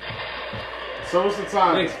over. So what's the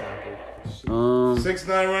time? Next topic.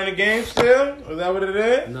 6ix9ine run the game still? Is that what it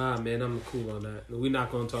is? Nah, man, I'm cool on that. We're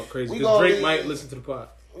not gonna talk crazy We because gonna Drake leave- might listen to the pod.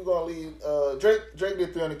 We're going to leave. Drake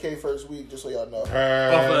did 300K first week, just so y'all know. Off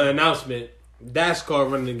an announcement. That's called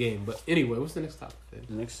running the game. But anyway, what's the next topic? Then?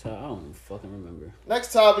 Next time, I don't fucking remember.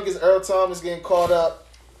 Next topic is Earl Thomas getting caught up.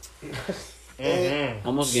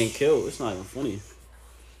 Almost getting killed. It's not even funny.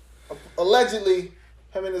 Allegedly,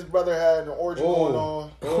 him and his brother had an orgy going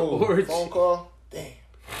on. Orgy. Phone call. Damn.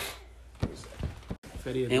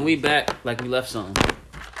 And we back like we left something.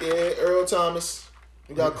 Yeah, Earl Thomas.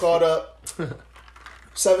 You got caught up.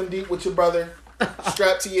 7 deep with your brother.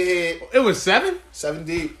 Strapped to your head. It was 7? 7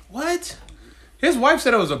 deep. What? His wife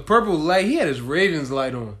said it was a purple light. He had his Ravens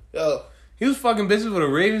light on. Yo. He was fucking bitches with a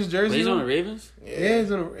Ravens jersey. But he's on the Ravens? Yeah,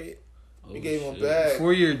 he's on a Ravens. We gave him a bag.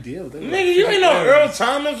 4-year deal. Nigga, you ain't know Earl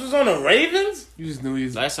Thomas was on the Ravens? You just knew he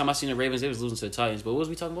was. Last time I seen the Ravens, they was losing to the Titans. But what was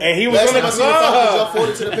we talking about? And he was Last on the time I seen the Falcons jump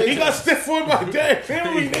forward to the He Patriots. got stiff for my dad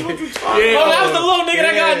family. Nigga, what you talking Yeah. Oh, about? that was the little nigga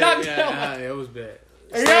that got knocked down. Yeah, it was bad.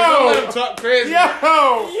 Yo! Don't let him talk crazy. Yo! I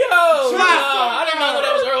didn't know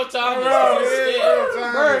that was Earl Thomas. I was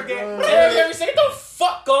scared. Everybody say, get the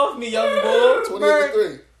fuck off me, young boy.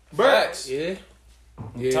 28-3. Facts. Yeah.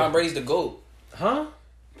 Tom Brady's the GOAT. Huh?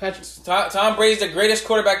 Patrick. Tom Brady's the greatest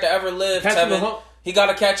quarterback to ever live, Patrick Tevin. Mahomes. He got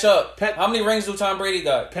to catch up. Pat- How many rings do Tom Brady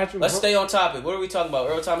got? Patrick Let's Mahomes. stay on topic. What are we talking about?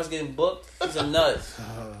 Earl Thomas getting booked? He's a nut.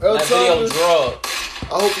 Earl That video Thomas, drug.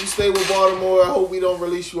 I hope you stay with Baltimore. I hope we don't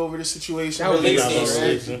release you over this situation. That was Release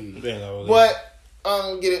easy. him. But I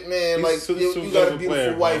don't get it, man. He's Like super you got a level beautiful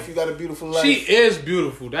player, wife, bro. you got a beautiful life. She is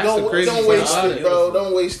beautiful. That's the crazy don't thing waste about it, bro.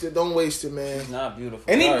 Don't waste it. Don't waste it, man. She's not beautiful.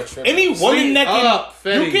 Any Y'all are tripping. woman Sleep that can up,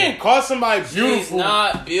 Fetty. you can't call somebody She's beautiful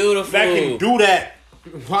not beautiful. that can do that.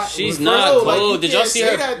 Why, She's bro, not Bro, like, cold. you Did y'all can't see say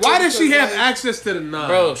her? that Why just does she have because, access to the nine?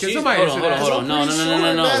 Bro, Can she's- somebody hold answer on, that? hold on. No. I'm pretty sure in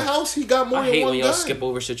that No. house he got more I than hate one when y'all gun. skip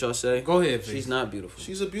over shit y'all say. Go ahead, She's Faith. not beautiful.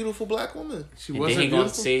 She's a beautiful black woman. She And then wasn't he gonna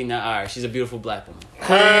beautiful. say, nah, alright, she's a beautiful black woman.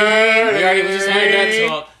 Queen. We already was just heard that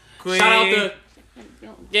talk. Queen. Shout out to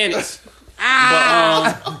Gannis.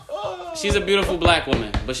 But she's a beautiful black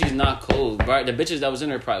woman, but she's not cold. Right? The bitches that was in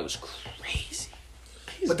her probably was crazy.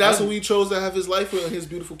 But that's who he chose to have his life with and his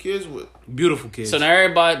beautiful kids with. Beautiful kids. So now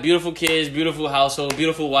everybody, beautiful kids, beautiful household,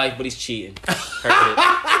 beautiful wife, but he's cheating. Heard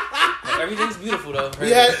it. Everything's beautiful though. Heard We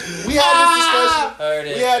had this discussion. Heard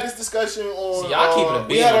it. We had this discussion on. See, y'all keeping a we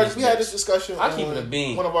bean had on this we had bitch. this discussion. I keep on it a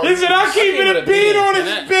bean. One of our He said, I keep it a beat on And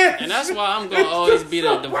this that- bitch. And that's why I'm gonna always be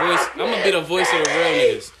the voice. I'm gonna be the voice of the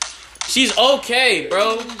real niggas. She's okay,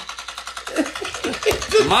 bro.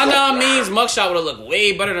 My means mugshot would have looked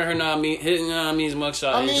way better than her his means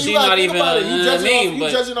mugshot. I mean, She's you gotta not think even. about it. You judging,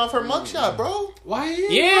 but judging off her mugshot, bro. Why?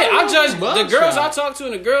 yeah, I judge the girls I talk to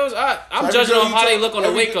and the girls I'm Every judging girl on you how they talk- look on the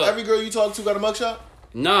every- wake up. Every girl you talk to got a mugshot.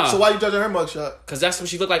 Nah, So why you judging her mugshot? cause that's what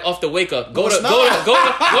she look like off the wake up. Go No, to it's go not.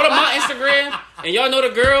 to go to my Instagram and y'all know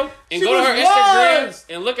the girl and She go to her was Instagram was.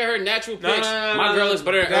 and look at her natural No, pics. no, no, My no, girl no. looks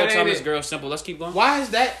better than That Earl ain't Thomas' it. girl. Simple. Let's keep going. Why is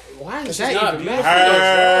that? Why is She's that not even beautiful. matter?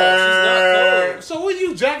 She's not cold. So what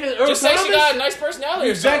you jacking Earl Just say Thomas? she got a nice personality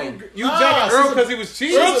You or something. jacking you Nah, jacking she's Earl a- because he was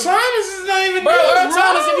cheating? Earl Thomas is not even Bro, Earl wrong.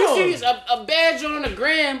 Thomas, if you see a bad joint on the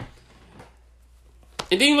gram,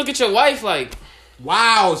 and then you look at your wife like,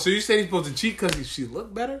 Wow. So you said he's supposed to cheat because she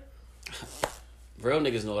looked better? real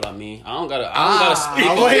niggas know what I mean. I don't gotta speak.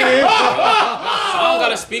 I'm waiting. I don't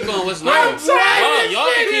gotta speak on what's known. I'm trying to Y'all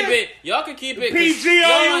can speak keep it. Y'all can keep it. 'cause PG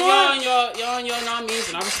all you want. Y'all know what I mean,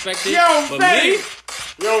 and I respect it. Yo, but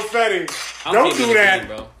Fetty. me, Yo, Fetty. I'm Don't keeping do it that.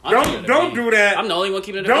 clean, bro. I'm keeping it Don't clean. do that. I'm the only one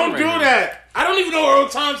keeping it. Don't clean do right now. that. I don't even know what Earl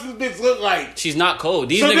Thompson's bitch look like. She's not cold.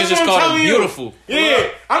 These So niggas this just what I'm called her telling you. beautiful. Yeah,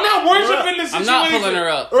 I'm not worshiping this I'm situation. not pulling her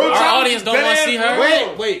up. Earl Our Thomas audience is don't want to dead see ass her.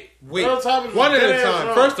 wrong. Wait. Earl Thomas is One at a dead ass time.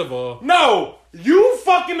 wrong. First of all, No, you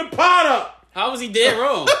fucking the pot up. How was he dead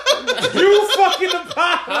wrong? You fucking the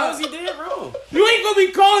pot How up. was he dead wrong? You ain't gonna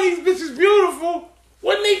be calling these bitches beautiful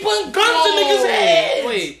when they putting guns in niggas' heads.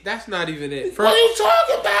 Wait, that's not even it. What are you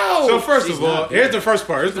talking about? So first She's of all, not here's the first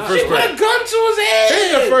part. Here's the first she put a part. gun to his head.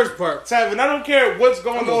 Here's the first part. Tevin, I don't care what's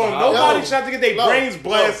going on. Nobody Yo, tried to get their no, brains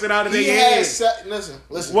blasted no. out of their He had heads.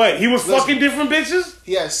 listen. What? He was Listen. fucking different bitches?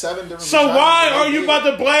 He had 7 different. So vaginas why in are his you bed.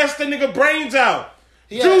 about to blast the nigga brains out?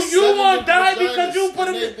 He Do had you 7 want to die different because you vaginas put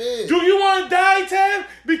in their him? bed. Do you want to die, Tev,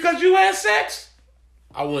 because you had sex?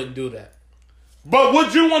 I wouldn't do that. But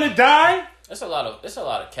would you want to die? It's a lot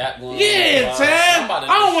of cat going on. Yeah, I'm Tev. about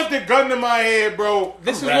to I don't just- want the gun to my head, bro.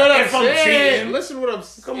 This is If what I'm I'm saying. cheating. Listen to what I'm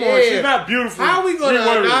saying. Come on, she's not beautiful. How are we going to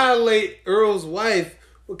 3 words. annihilate Earl's wife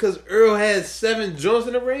because Earl has 7 joints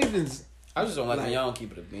in the Ravens? I just don't like when y'all don't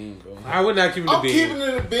keep it a bean, bro. I would not keep it a I'm bean. keeping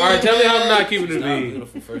it a bean. All right, tell me how I'm man. not keeping it She's a not bean.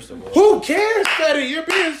 beautiful, first of all. Who cares, Fetty? You're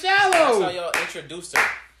being That's how shallow. y'all introduced her.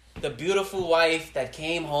 the beautiful wife that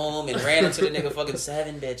came home and ran into the nigga fucking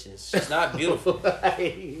 7 bitches. She's not beautiful.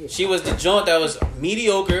 She was the joint that was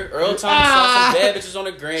mediocre. Earl Thomas saw some bad bitches on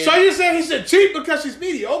the gram. So you saying he should cheat because she's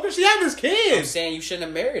mediocre? She had his I'm kids. saying you shouldn't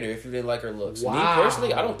have married her if you didn't like her looks. Wow. Me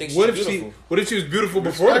personally, I don't think she's What if beautiful. what if she was beautiful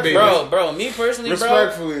before the baby? Bro, me personally,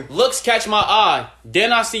 Respectfully. looks catch my eye.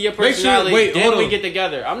 Then I see your Make sure- personality. wait, then hold we on. get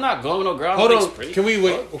together. I'm not going no girl. Hold I'm on. pretty. Can we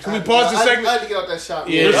pause the I segment? had to get out that shot.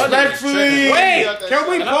 Yeah. Respectfully. Wait, can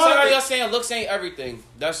we And I'm tired of y'all pause? saying looks ain't everything.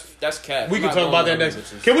 That's cap. We I'm can not talk about going that with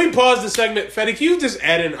next. bitches. Can we pause the segment? Fetty, can you just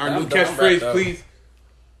add in our Yeah, new I'm done. I'm catchphrase, wrapped up. please?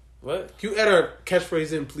 What? Can you add our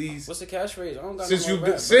catchphrase in, please? What's the catchphrase? I don't got Since no you more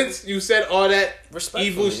rap, since you said all that respectfully,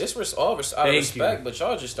 evil, this was all out of Thank respect, you. but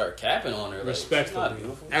y'all just start capping on her. Like, she's not respectfully,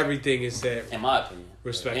 beautiful, everything is said. in my opinion.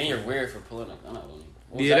 Respectfully. And you're weird for pulling a gun out on me.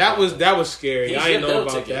 What Yeah, that was scary. He's I didn't your know bill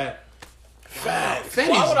about ticket. that. Why would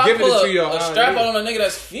Fetty's I giving pull it to y'all. a strap on a nigga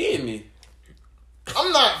that's feeding me?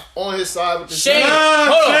 I'm not on his side with this. Shane, Nah,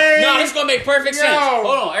 hold on. Shane. No, this is gonna make perfect sense. Yo.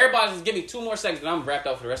 Hold on, everybody, just give me 2 more seconds, and I'm wrapped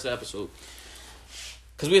out for the rest of the episode.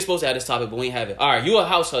 Cause we were supposed to have this topic, but we ain't have it. All right, you a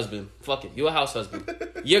house husband. Fuck it, you a house husband.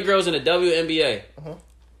 Your girl's in the WNBA.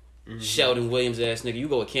 Sheldon Williams ass nigga. You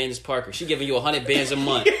go with Candace Parker. She giving you 100 bands a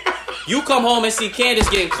month. You come home and see Candace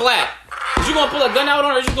getting clapped. Is you gonna pull a gun out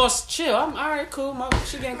on her? Or is you gonna chill? I'm all right, cool.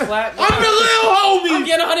 She getting clapped. I'm the little homie. I'm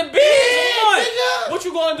getting 100 bands a month. What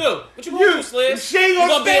you gonna do? What you gonna do, Sliz? She You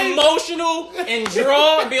gonna gonna stay- be emotional and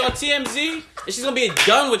draw and be on TMZ, and she's gonna be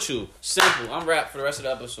done with you. Simple. I'm wrapped for the rest of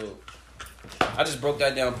the episode. I just broke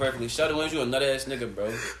that down perfectly. Sheldon Williams, you a nut ass nigga, bro.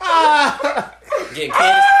 Getting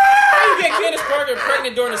Candace. How you get Candace Parker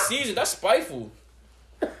pregnant during the season? That's spiteful.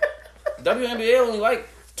 WNBA only like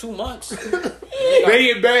 2 months.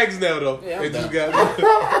 They in bags now though. Yeah, I'm They just done. got.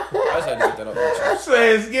 I just had to get that off my chest. So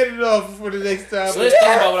let's get it off for the next time. So let's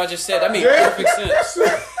think about what I just said. That made perfect sense.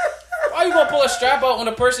 Why you gonna pull a strap out on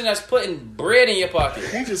a person that's putting bread in your pocket?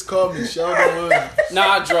 He just called me Sheldon Williams.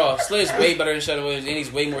 Nah, I draw. Slid's way better than Sheldon Williams, and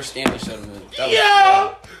he's way more stamped than Sheldon Williams. That was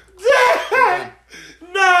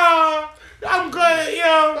Nah, I'm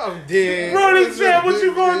gonna, I'm dead. Brody said, what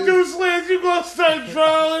you gonna do, Sliz? You gonna start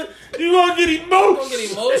drawing? You gonna get emotional? Don't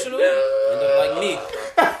get emotional. End up like me.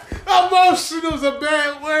 Emotional's a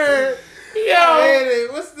bad word. Yo,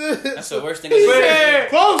 what's this? That's the worst thing. Sliz,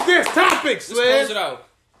 close this topic, Just close Sliz. it out.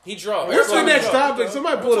 He draw. What's the Everybody next draw. topic?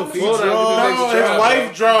 Somebody pull the feet. No, his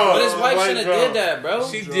wife draw. But his wife shouldn't have did that, bro.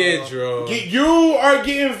 She did draw. You are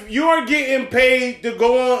getting paid to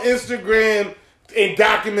go on Instagram and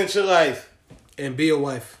document your life And be a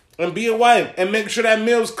wife. and be a wife and make sure that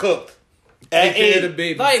meal's cooked. Take At care of the 8.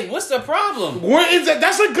 baby. Like, what's the problem? What is that?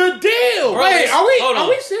 That's a good deal. Bro, Wait, are we- hold are on,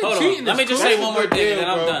 we still hold on. cheating Let me this just cool? say That's one a more good thing, deal, and then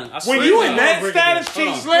I'm bro. done. I When swear you to in God. that Hold on. status, Hold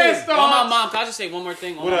cheat on. slash On my stars. mom, can I just say one more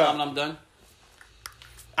thing? On What my up? mom, and I'm done.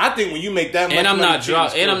 I think when you make that much And I'm money, not dry.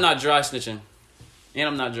 cheating's And I'm cool. not dry snitching. And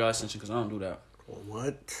I'm not dry snitching because I don't do that.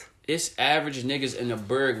 What? It's average niggas in the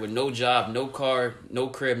burg with no job, no car, no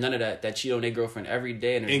crib, none of that cheat on their girlfriend every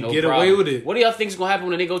day and there's And no get problem. away with it. What do y'all think is gonna happen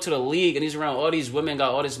when they go to the league and he's around all these women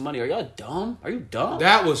got all this money? Are y'all dumb? Are you dumb?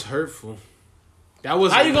 That was hurtful. That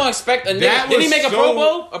was. How you gonna expect a That nigga? Did he was make a so- Pro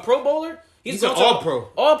Bowl? A Pro Bowler? He's an going to- All-Pro.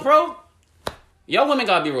 All-Pro? Y'all women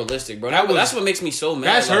gotta be realistic, bro. That's what makes me so mad.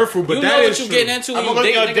 That's hurtful, but you that know is what you true. getting into when I'ma you look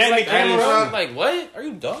date y'all niggas dead in like the that, camera, bro. bro. Like what? Are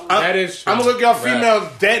you dumb? That is true. I'm gonna look y'all Right. females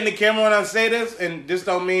dead in the camera when I say this, and this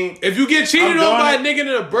don't mean If you get cheated I'm on by a doing nigga in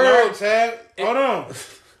a no, bird, Tab. Hold on,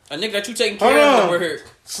 A nigga that you taking Hold care of on. the bird.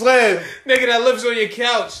 Sled. nigga that lives on your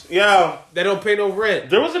couch, Yo, that don't pay no rent.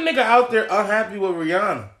 there was a nigga out there unhappy with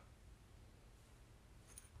Rihanna.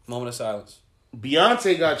 Moment of silence.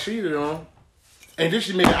 Beyonce got cheated on, and then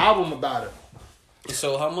she made an album about it.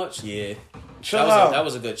 So how much? Yeah. Chill out. That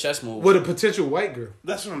was a good chess move. With a potential white girl.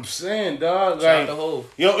 That's what I'm saying, dog. Shout out Like, the whole.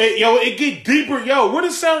 it get deeper. Yo, where the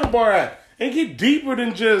soundbar at? It get deeper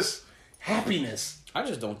than just happiness. I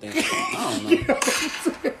just don't think. I don't know.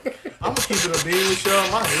 I'm gonna keep it a bean with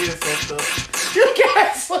y'all. My head fucked up. You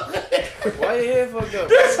guys, Why your head fucked up?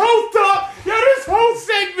 this whole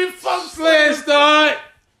segment fucked. Sliz start.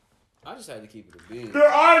 I just had to keep it a bean. There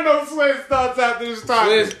are no Sled thoughts after this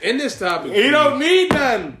topic. Sliz, in this topic. You don't need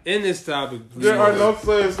none. In this topic. please. There are no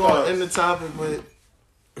Sled Going thoughts. in the topic, but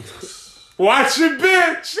Watch your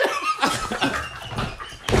bitch.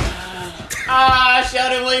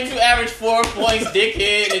 Sheldon Williams, you averaged 4 points,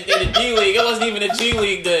 dickhead, in the G League. It wasn't even a G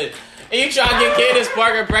League then. And you try to get Candace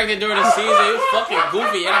Parker pregnant during the season. You fucking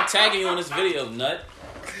goofy, and I'm tagging you on this video, nut.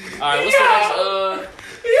 Alright,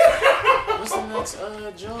 what's the next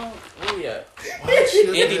John? Where we at? watch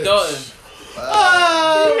your Andy bitch. Dalton.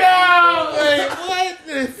 What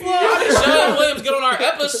the fuck? How did Sheldon Williams get on our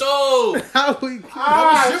episode? How we?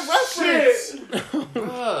 That was your reference.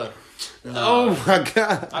 Bruh. Oh my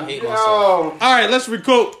god! I hate myself. All right, let's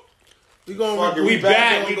recoup. We going Fuck it, we we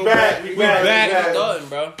back. Andy Dalton,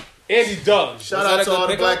 bro. Andy Dalton. Shout Was that out a to good all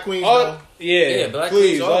the pickup? Black Queens, Oh, though. yeah, Black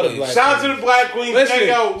please, Queens all the always. Black Shout out Queens. to the Black Queens. Listen, Hey,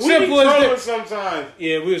 yo, we be simple as trolling this. sometimes.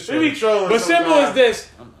 Yeah, we was We be trolling But simple as sometimes. this.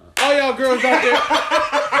 All y'all girls out there.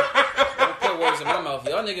 Don't put words in my mouth.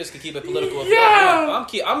 Y'all niggas can keep it political. If Yeah. y'all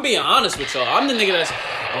want. I'm being honest with y'all. I'm the nigga that's,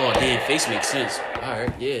 oh, damn, face makes sense. All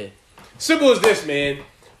right, yeah. Simple as this, man.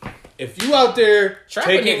 If you out there Trap a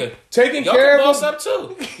nigga. taking Y'all care can of boss a, up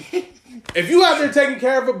too. if you out there taking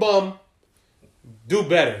care of a bum, do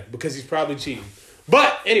better because he's probably cheating.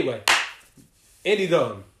 But anyway, Andy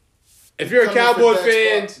Dalton. If you're a Coming Cowboy for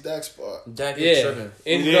fan, Dak spot. Dak is yeah, tripping.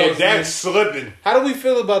 Andy Yeah, Dalton's that's slipping. How do we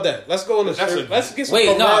feel about that? Let's go on the That's shirt. a- Let's get some Wait,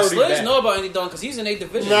 no, camaraderie Sliz back. know about Andy Dalton because he's in 8th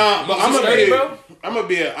division. Nah, but I'm sturdy, bro. I'm gonna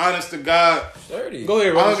be an honest to God. Sturdy. Go ahead,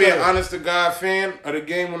 I'm Ron. gonna be an honest to God fan of the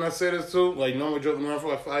game when I say this too. Like, no more joking around for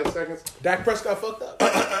like 5 seconds. Dak Prescott fucked up.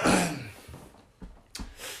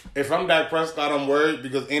 If I'm Dak Prescott, I'm worried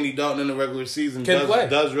because Andy Dalton in the regular season Can play.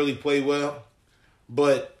 does really play well.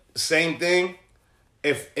 But same thing,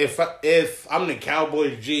 if I'm the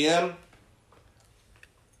Cowboys GM,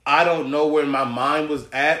 I don't know where my mind was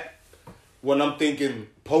at when I'm thinking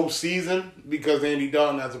postseason because Andy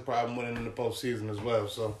Dalton has a problem winning in the postseason as well.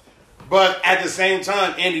 So, but at the same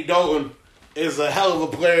time, Andy Dalton is a hell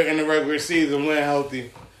of a player in the regular season when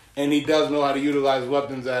healthy, and he does know how to utilize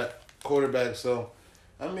weapons at quarterback. So,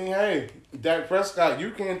 I mean, hey, Dak Prescott,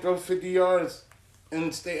 you can throw 50 yards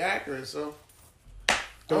and stay accurate. So,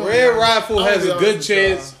 The Red Rifle I'll has be a honest good with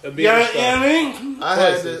chance of being yeah, a you know star. what I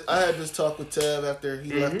mean? I had this talk with Tev after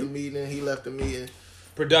he left the meeting. He left the meeting.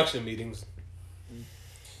 Production meetings.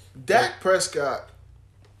 Dak Prescott,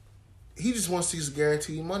 he just wants his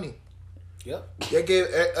guaranteed money. Yep. They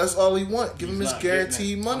gave that's all he want. Give him He's his not getting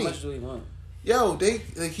guaranteed How money. much do he want? Yo,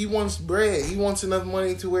 he wants bread. He wants enough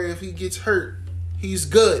money to where if he gets hurt, he's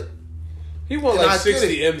good. He won And like I get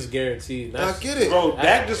 60 M's guaranteed. I get it. Bro,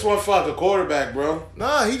 Dak just want to fuck a quarterback, bro.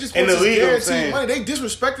 Nah, he just In wants the his league, I'm guaranteed saying. money. They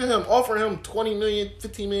disrespected him, offering him 20 million,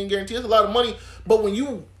 15 million guarantee. That's a lot of money. But when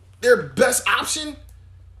you their best option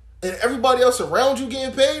and everybody else around you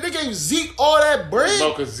getting paid, they gave Zeke all that bread. Bro,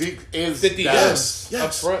 because Zeke is 50 that. Yes, up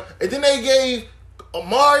yes. front. And then they gave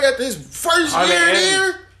Amari after his first 100 year M's.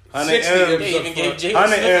 there. 100 60 M's. They even gave Jalen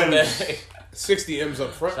 100 Smith a M's. bag. 60 M's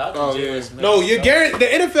up front. Shout out to Oh, Jalen yeah. Smith. No, you're guaranteed. The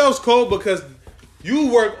NFL's cold because you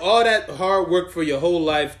work all that hard work for your whole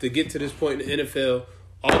life to get to this point in the NFL.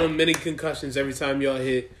 All them many concussions every time y'all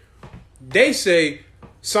hit. They say,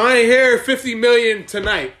 sign here, $50 million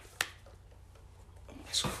tonight.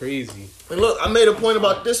 It's crazy. And look, I made a point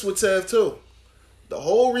about this with Tev too. The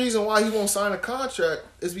whole reason why he won't sign a contract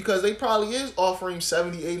is because they probably is offering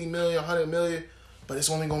 70, 80 million, 100 million, but it's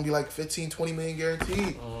only going to be like 15, 20 million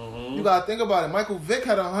guaranteed. You got to think about it. Michael Vick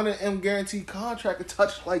had a 100 M guaranteed contract. It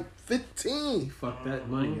touched like 15 Fuck that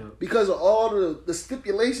money up. because of all the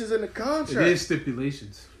stipulations in the It contract. is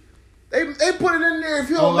stipulations. They put it in there if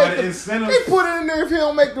he A don't lot make of the incentives. They put it in there if he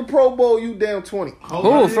don't make the Pro Bowl, you down 20.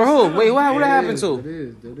 Who? For who? Wait, what happened to? That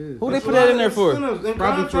is. Who they put that in there for?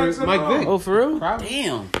 Probably for Mike Vick. Oh, for real? Probably.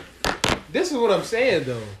 Damn. This is what I'm saying,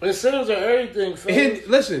 though. Incentives are everything, fam. And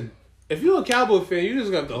listen, if you're a Cowboy fan, you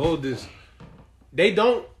just got to hold this. They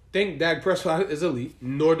don't think Dak Prescott is elite,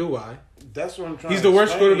 nor do I. That's what I'm trying He's to the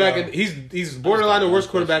worst explain, quarterback. y'all. He's borderline the worst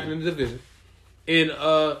quarterback in the division. And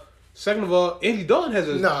second of all, Andy Dalton has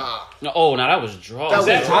a Nah. No, oh, now that was draw. That was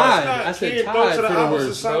That's draw. tied. Not I said kid, tied go to for the the opposite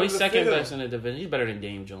worst. side Bro, of he's the second field. best in the division. He's better than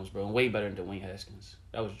Dame Jones, bro. Way better than Dwayne Haskins.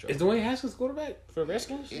 That was draw. Is Dwayne Haskins quarterback? for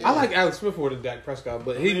Redskins? Yeah. I like Alex Smith more than Dak Prescott,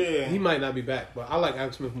 but Yeah. he might not be back. But I like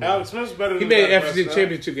Alex Smith more. Alex Smith's better he than made Dak FC Prescott.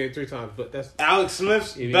 championship game 3 times, but that's Alex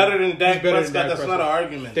Smith's Yeah, better than he's Dak better than Prescott. Dak That's not Prescott. an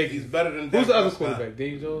argument. Thank you. He's better than Dak who's the other Prescott. quarterback?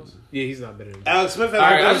 Daniel Jones? Yeah, he's not better than Dak. Alex Smith has All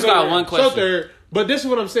a right, I just got one So question. third, but this is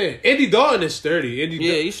what I'm saying. Andy Dalton is sturdy. Yeah,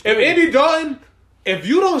 he's If sturdy. Andy Dalton, if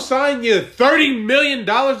you don't sign your $30 million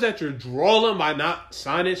that you're drawing by not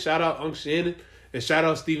signing, shout out Unc Shannon and shout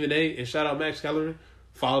out Stephen A. and shout out Max Kellerman,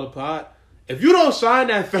 follow the pod. If you don't sign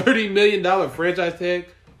that $30 million franchise tag,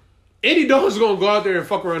 Andy Dalton's gonna go out there and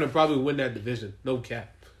fuck around and probably win that division. No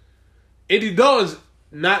cap. Andy Dalton's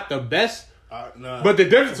not the best, Nah. but the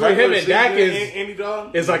difference between him and Dak Andy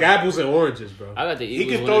Dalton. is like apples and oranges, bro. I got the He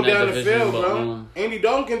Eagles can throw winning that down the division, field, but, bro. Andy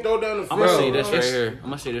Dalton can throw down the field. I'm gonna say Bro, this right it's- here. I'm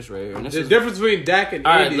gonna say this right here. And this The is, difference between Dak and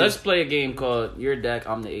all right, Andy. let's play a game called You're Dak,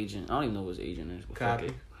 I'm the Agent. I don't even know what his agent is. But fuck Copy.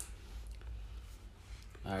 it.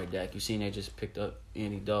 All right, Dak, you seen they just picked up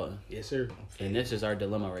Andy Dalton. Yes, sir. And this is our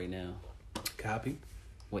dilemma right now. Copy.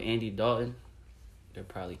 With Andy Dalton, they're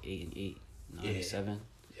probably 8-8, 9-7.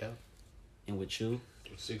 Yeah. And with you,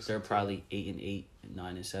 They're probably 8-8,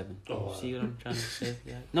 9-7. Oh, See what I'm trying to say?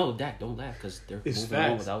 Yeah. No, Dak, don't laugh because they're It's moving on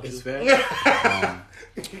facts. without It's you.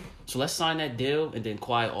 facts. So let's sign that deal and then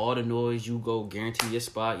quiet all the noise. You go guarantee your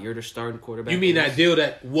spot. You're the starting quarterback. You mean that deal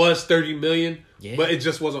that was $30 million, Yeah. but it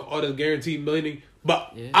just wasn't all the guaranteed million?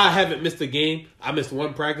 But Yeah. I haven't missed a game. I missed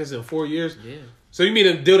one practice in 4 years. Yeah. So you mean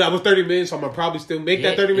a deal that was $30 million? So I'm gonna probably still make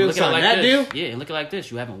that $30 and million look at it sign like that this. deal? Yeah, and look at it like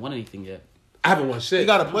this. You haven't won anything yet. I haven't won shit. You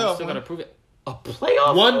got a You playoff still one. got to prove it. A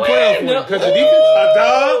playoff one win? playoff win because the defense. A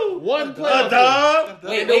dog. One playoff A dog.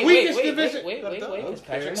 Wait, the wait, weakest wait, division- wait, wait. Because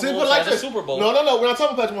Patrick See, Mahomes but like has a this. Super Bowl. No, we're not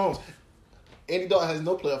talking about Patrick Mahomes. Andy Dalton has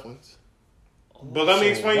no playoff wins. But let me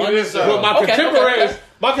explain you one this. is- Well, my Okay,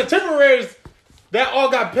 contemporaries that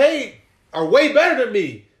all got paid are way better than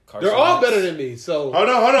me. Carson They're all Wentz. better than me. So Hold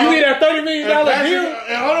on. you mean that $30 million And Patrick- deal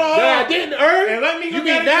and hold on. that I didn't earn? And let me you look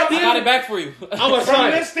mean at it that from- I got it deal? back for you. I'm gonna From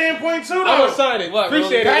sign this it. standpoint too, though. I'm gonna sign it. What,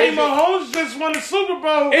 Appreciate Patty it. Mahomes just won the Super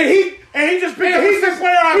Bowl, And he just picked up his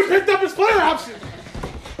player he option picked up his player option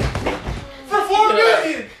for $4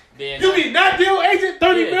 million. Then, You mean that deal, agent?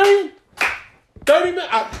 $30 Yeah. million? $30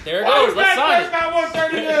 million? There it Why goes. do Let's Dak sign it. Prescott want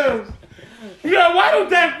 30 M's? Yeah, why do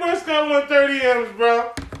Dak Prescott want 30 M's,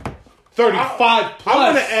 bro? 35 plus.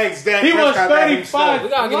 I'm gonna ask Dak He was Prescott that 35. himself. We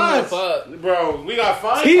gotta give him a Plus. fuck. Bro, we got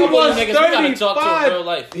fine. He Couple was of niggas we gotta 35. talk to in real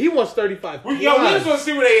life. He was 35. Yo, we just want to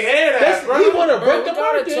see where they head at, bro. He want to Bro, break we the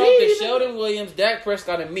gotta market. talk to Sheldon Williams, Dak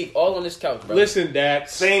Prescott, and Meek all on this couch, bro. Listen,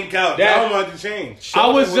 Dax. Same couch. Dak- Y'all want to change. I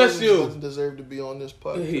was Sheldon just Williams you. doesn't deserve to be on this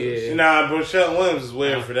podcast. Yeah. Nah, bro, Shelton Williams is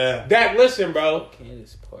weird for that. Dak, listen, bro.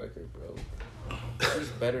 Candace Parker, bro. He's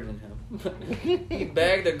better than him. He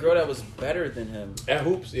bagged a girl that was better than him. At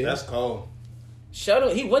hoops, yeah. That's cold.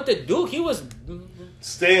 Sheldon, he went to Duke. He was.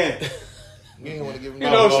 Stan. You didn't want to give him You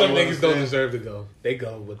know Oh, some oh, niggas oh, don't yeah. deserve to go. They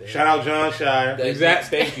go with that. Shout out John Shire. That-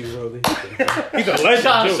 Exactly. Thank you, Rolly. He's a legend,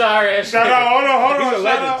 Sean too. Shire and Shout out, hold on. He's a Shout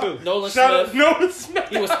legend, out. too. Nolan Shout out, Smith. Nolan Smith.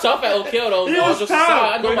 He was tough at Oak Hill, though. He All was jokes tough.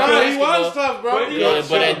 aside, I know Nah, about Nah, he basketball. was tough, bro. He Yeah, was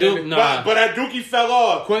but at tough. Duke, nah. But at Duke, he fell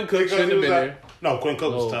off. Quinn Cook Because shouldn't he have was been like- there. No, Quinn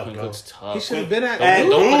Cook was Oh, tough, Quinn bro. Cook's tough. He should have been at At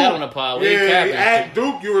Don't put Duke? that on the pod. We ain't Yeah, capping. at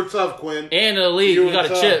Duke, you were tough, Quinn. And in the league, You you got were a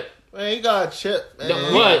tough. chip. Man, he got a chip,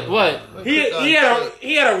 man. What? He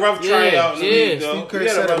had a rough tryout in the yeah. league, though. Steve Kerr He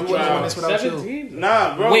had a said rough he wouldn't win tryout. this without you. 17?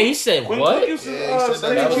 Nah, bro. Wait, he said Quinn what? Cook used to Yeah, he said stay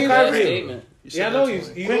that That was with a was bad Kyrie. statement. Yeah, I know he's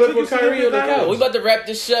Quinn living Cook with used to Kyrie live on the with that. couch. We about to wrap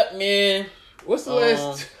this up, man. What's the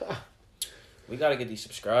last? We gotta get these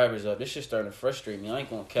subscribers up. This shit's starting to frustrate me. I ain't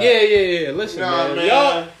gonna cap. Yeah. Listen, Nah, man.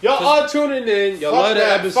 man. Y'all all tuning in. Y'all Fuck love the that,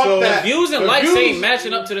 fuck episode. that. Views and The likes views- ain't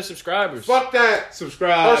matching up to the subscribers. Fuck that. Our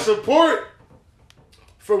Subscribe. support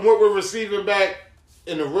from what we're receiving back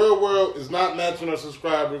in the real world is not matching our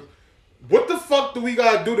subscribers. What the fuck do we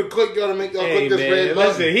gotta do to click y'all to make y'all Hey, click this man. red button?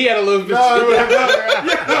 Listen, he had a little bit. Nah,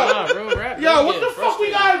 Nah, real rap. Yo, what the fuck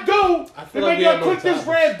we gotta do I to feel like make we y'all have more click this time.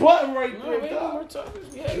 red button right No, there, we ain't dog? more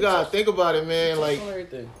topics. You gotta think about it, man. Like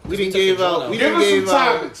everything. we didn't took give the out, joint we out. Give didn't us some give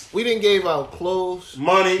out, topics. we didn't give out clothes,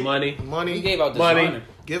 Money. Money. We money, gave out Money. designer.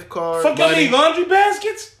 gift cards, Fuck y'all Money. need laundry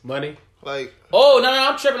baskets? Money. like Oh, no,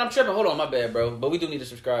 I'm tripping. Hold on, my bad, bro. But we do need the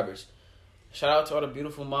subscribers. Shout out to all the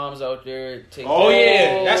beautiful moms out there. Oh,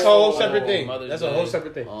 yeah. That's a whole separate thing. Mother's That's a Day. whole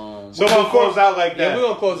separate thing. So So We're gonna before- close out like that. Yeah, we're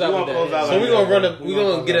gonna close out We with gonna that. close out So like we're that. gonna run up. We We're gonna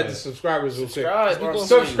gonna close get out at the like subscribers real quick. subscribe. We gonna-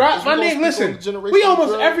 Subscribe. My We gonna name. speak Listen. on the generation We almost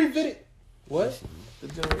girl. every video. What? the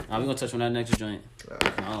generation. Nah, we gonna touch on that next joint. I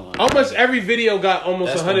don't know. Almost every video got almost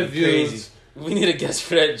That's 100 gonna be crazy. views. We need a guest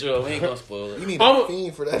for that joint. We ain't gonna spoil You it. need I'm- a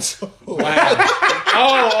fiend for that show. Wow.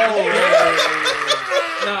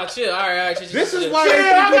 Nah, chill. All right. Chill, This is chill. why-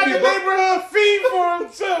 Yeah, I got the neighborhood feed for him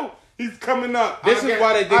too. He's coming up. This is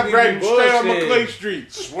why they think I we grabbed be him straight on bullshit. McClay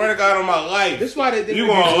Street. Swear to God on my life. This is why they think You we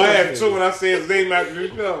be gonna laugh bullshit. too when I say his name after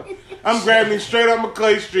this show. I'm grabbing him straight up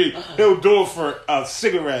McClay Street. He'll do it for a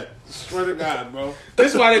cigarette. Swear to God, bro.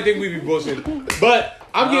 This is why they think we be bullshitting. But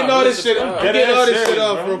I'm getting Nah, all this we shit. I'm subscribe. getting all this Dead ass shit off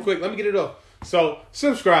serious, bro. real quick. Let me get it off. So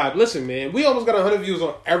subscribe. Listen, man. We almost got 100 views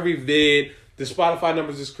on every vid. The Spotify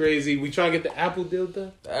numbers is crazy. We trying to get the Apple deal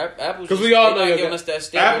done. Apple's 'Cause just- we all they know not you giving got- us that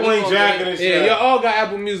statement. Apple We ain't gonna jacking get it. this Yeah, shit. y'all all got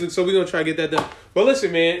Apple Music, so we gonna try to get that done. But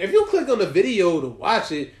listen, man, if you click on the video to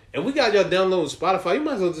watch it, and we got y'all downloading Spotify, you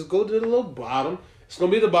might as well just go to the little bottom. It's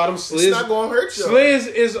gonna be the bottom. It's Sliz, not gonna hurt you. Sliz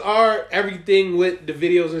is our everything with the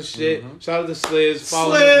videos and shit. Shout out to Sliz.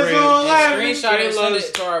 Follow the Sliz brand. on live. And screenshot it and send Loves-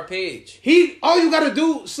 it to our page. He, all you gotta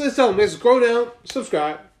do, Sliz, tell him, is scroll down,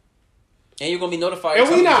 subscribe, And you're gonna be notified. and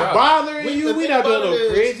every we time not drop. bothering The you. We thing not doing about no it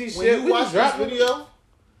is, crazy when shit. you We watch just drop this it. video,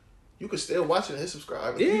 you can still watch it and hit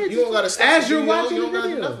subscribe. Yeah, you don't gotta stop as the you're video, watching you the don't gotta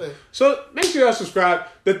do video. nothing. So make sure y'all subscribe.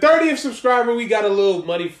 The 30th subscriber, we got a little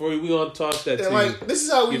money for you. We gonna toss that to And you. like this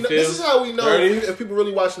is how we You know. feel? This is how we know 30? if people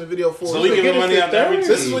really watching the video for. So us. we giving money out to every This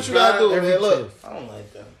team. This is what you gotta do, Every man. Look, 10th. I don't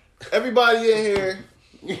like that. everybody in here,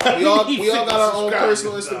 we all got our own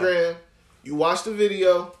personal Instagram. You watch the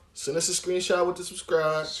video, send us a screenshot with the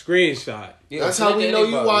subscribe, Screenshot. Yeah, That's send how it we to know you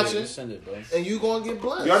anybody. watching. Yeah, just send it, bro. and you gonna get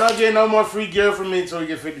blessed. Y'all not getting no more free gear from me until we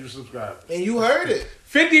get 50 subscribers. And you heard it.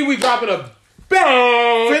 50, we dropping a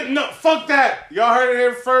bang. No, fuck that. Y'all heard it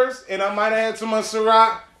here first, and I might have had too much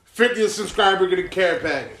Ciroc. 50th subscriber get a care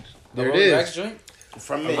package There it Rolling is. Rex joint?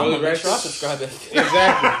 from me. I'm I'm gonna make Rex. sure I subscribe. Exactly.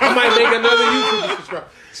 I might make another YouTube subscribe.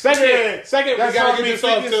 Second, we That's gotta supposed get to be this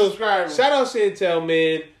off 50 too. subscribers. Shout out Chantel,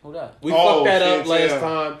 man. Hold on. We Oh, fucked that up Chantel. last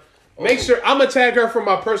time. Make sure I'm gonna tag her from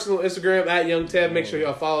my personal Instagram at Young Tab. Make sure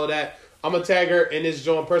y'all follow that. I'm gonna tag her in this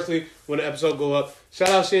joint personally when the episode go up. Shout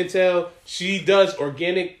out Chantel. She does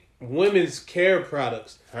organic women's care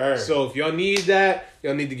products. Her. So if y'all need that,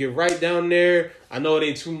 y'all need to get right down there. I know it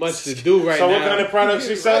ain't too much to do right So now. what kind of products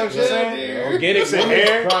she selling? She Right saying? there. Organic Is it women's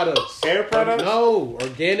hair? products. Hair products? No,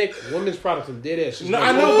 organic women's products. I'm dead ass. She's No,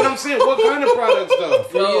 like, I know, but I'm saying what kind of products though?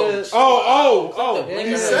 Yo, Oh. Yeah.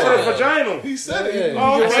 He said For it. the vaginal. He said Yeah. it.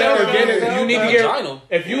 Oh, I said okay. organic. Okay. You need to Okay. get. Vaginal.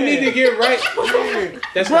 If you need to get right,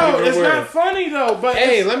 that's not Bro, even it's a word. not funny though, but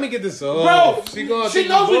Hey, it's- let me get this bro, off. she think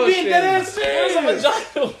knows you we being dead bullshitting. ass Where's serious. a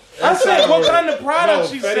vaginal? I said, what kind of No,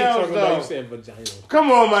 products she Fetty sells talking about you though? saying vaginal.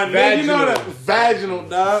 Come on, my nigga, you know Vaginal. that vaginal,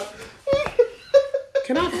 dog.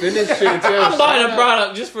 Can I finish shit and tell I'm buying a shout out?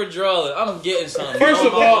 product just for drawing. I'm getting something. First Oh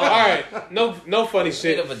of my all, all God. right, no funny Get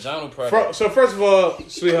shit. a vaginal product. So first of all,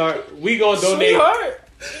 sweetheart, we gonna donate. Sweetheart.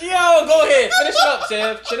 Yo, go ahead. Finish it up,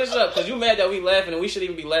 Tab. Finish it up. Because you mad that we laughing and we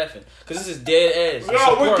shouldn't even be laughing. Because this is dead ass. No,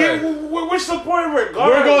 Support her. we're supporting her.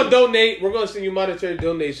 We're gonna donate. We're gonna send you monetary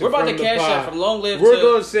donation. We're about from to the cash pod. out from Long Live We're to,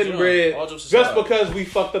 gonna send you know, bread all jokes just aside. because we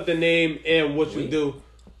fucked up the name and what you We? do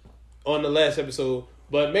on the last episode.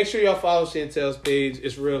 But make sure y'all follow Chantel's page.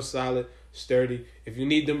 It's real solid, sturdy. If you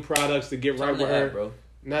need them products to get right Turn with the her, app, bro.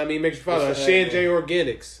 know what I mean? Make sure you follow her. What's the Shan ad, J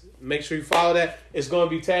Organics. Make sure you follow that. It's gonna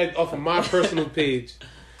be tagged off of my personal page.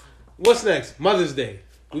 What's next? Mother's Day.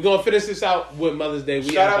 We're gonna finish this out with Mother's Day. We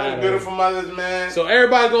Shout out out to of beautiful mothers, man. So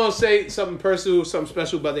everybody gonna say something personal, something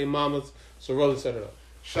special about their mamas. So roll it, set it up.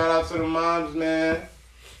 Shout out to the moms, man.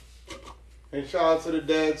 And shout out to the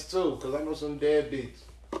dads, too, because I know some deadbeats.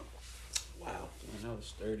 Wow. Man, that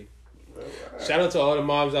was 30. Shout out to all the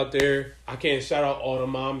moms out there. I can't shout out all the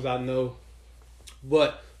moms I know,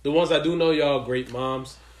 but the ones I do know, y'all great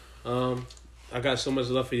moms. I got so much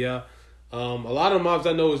love for y'all. A lot of the moms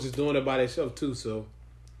I know is just doing it by themselves too. So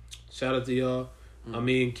shout out to y'all. I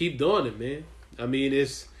mean, keep doing it, man. I mean,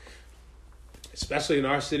 it's especially in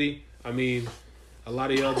our city. I mean, a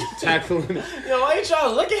lot of y'all tackling. Yo, why you trying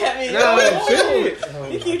to look at me? No, Yo,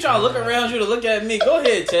 shit. You keep trying to look around you to look at me. Go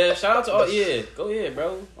ahead, Tab. Shout out to all. Yeah, go ahead,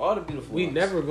 bro. All the beautiful We ones. never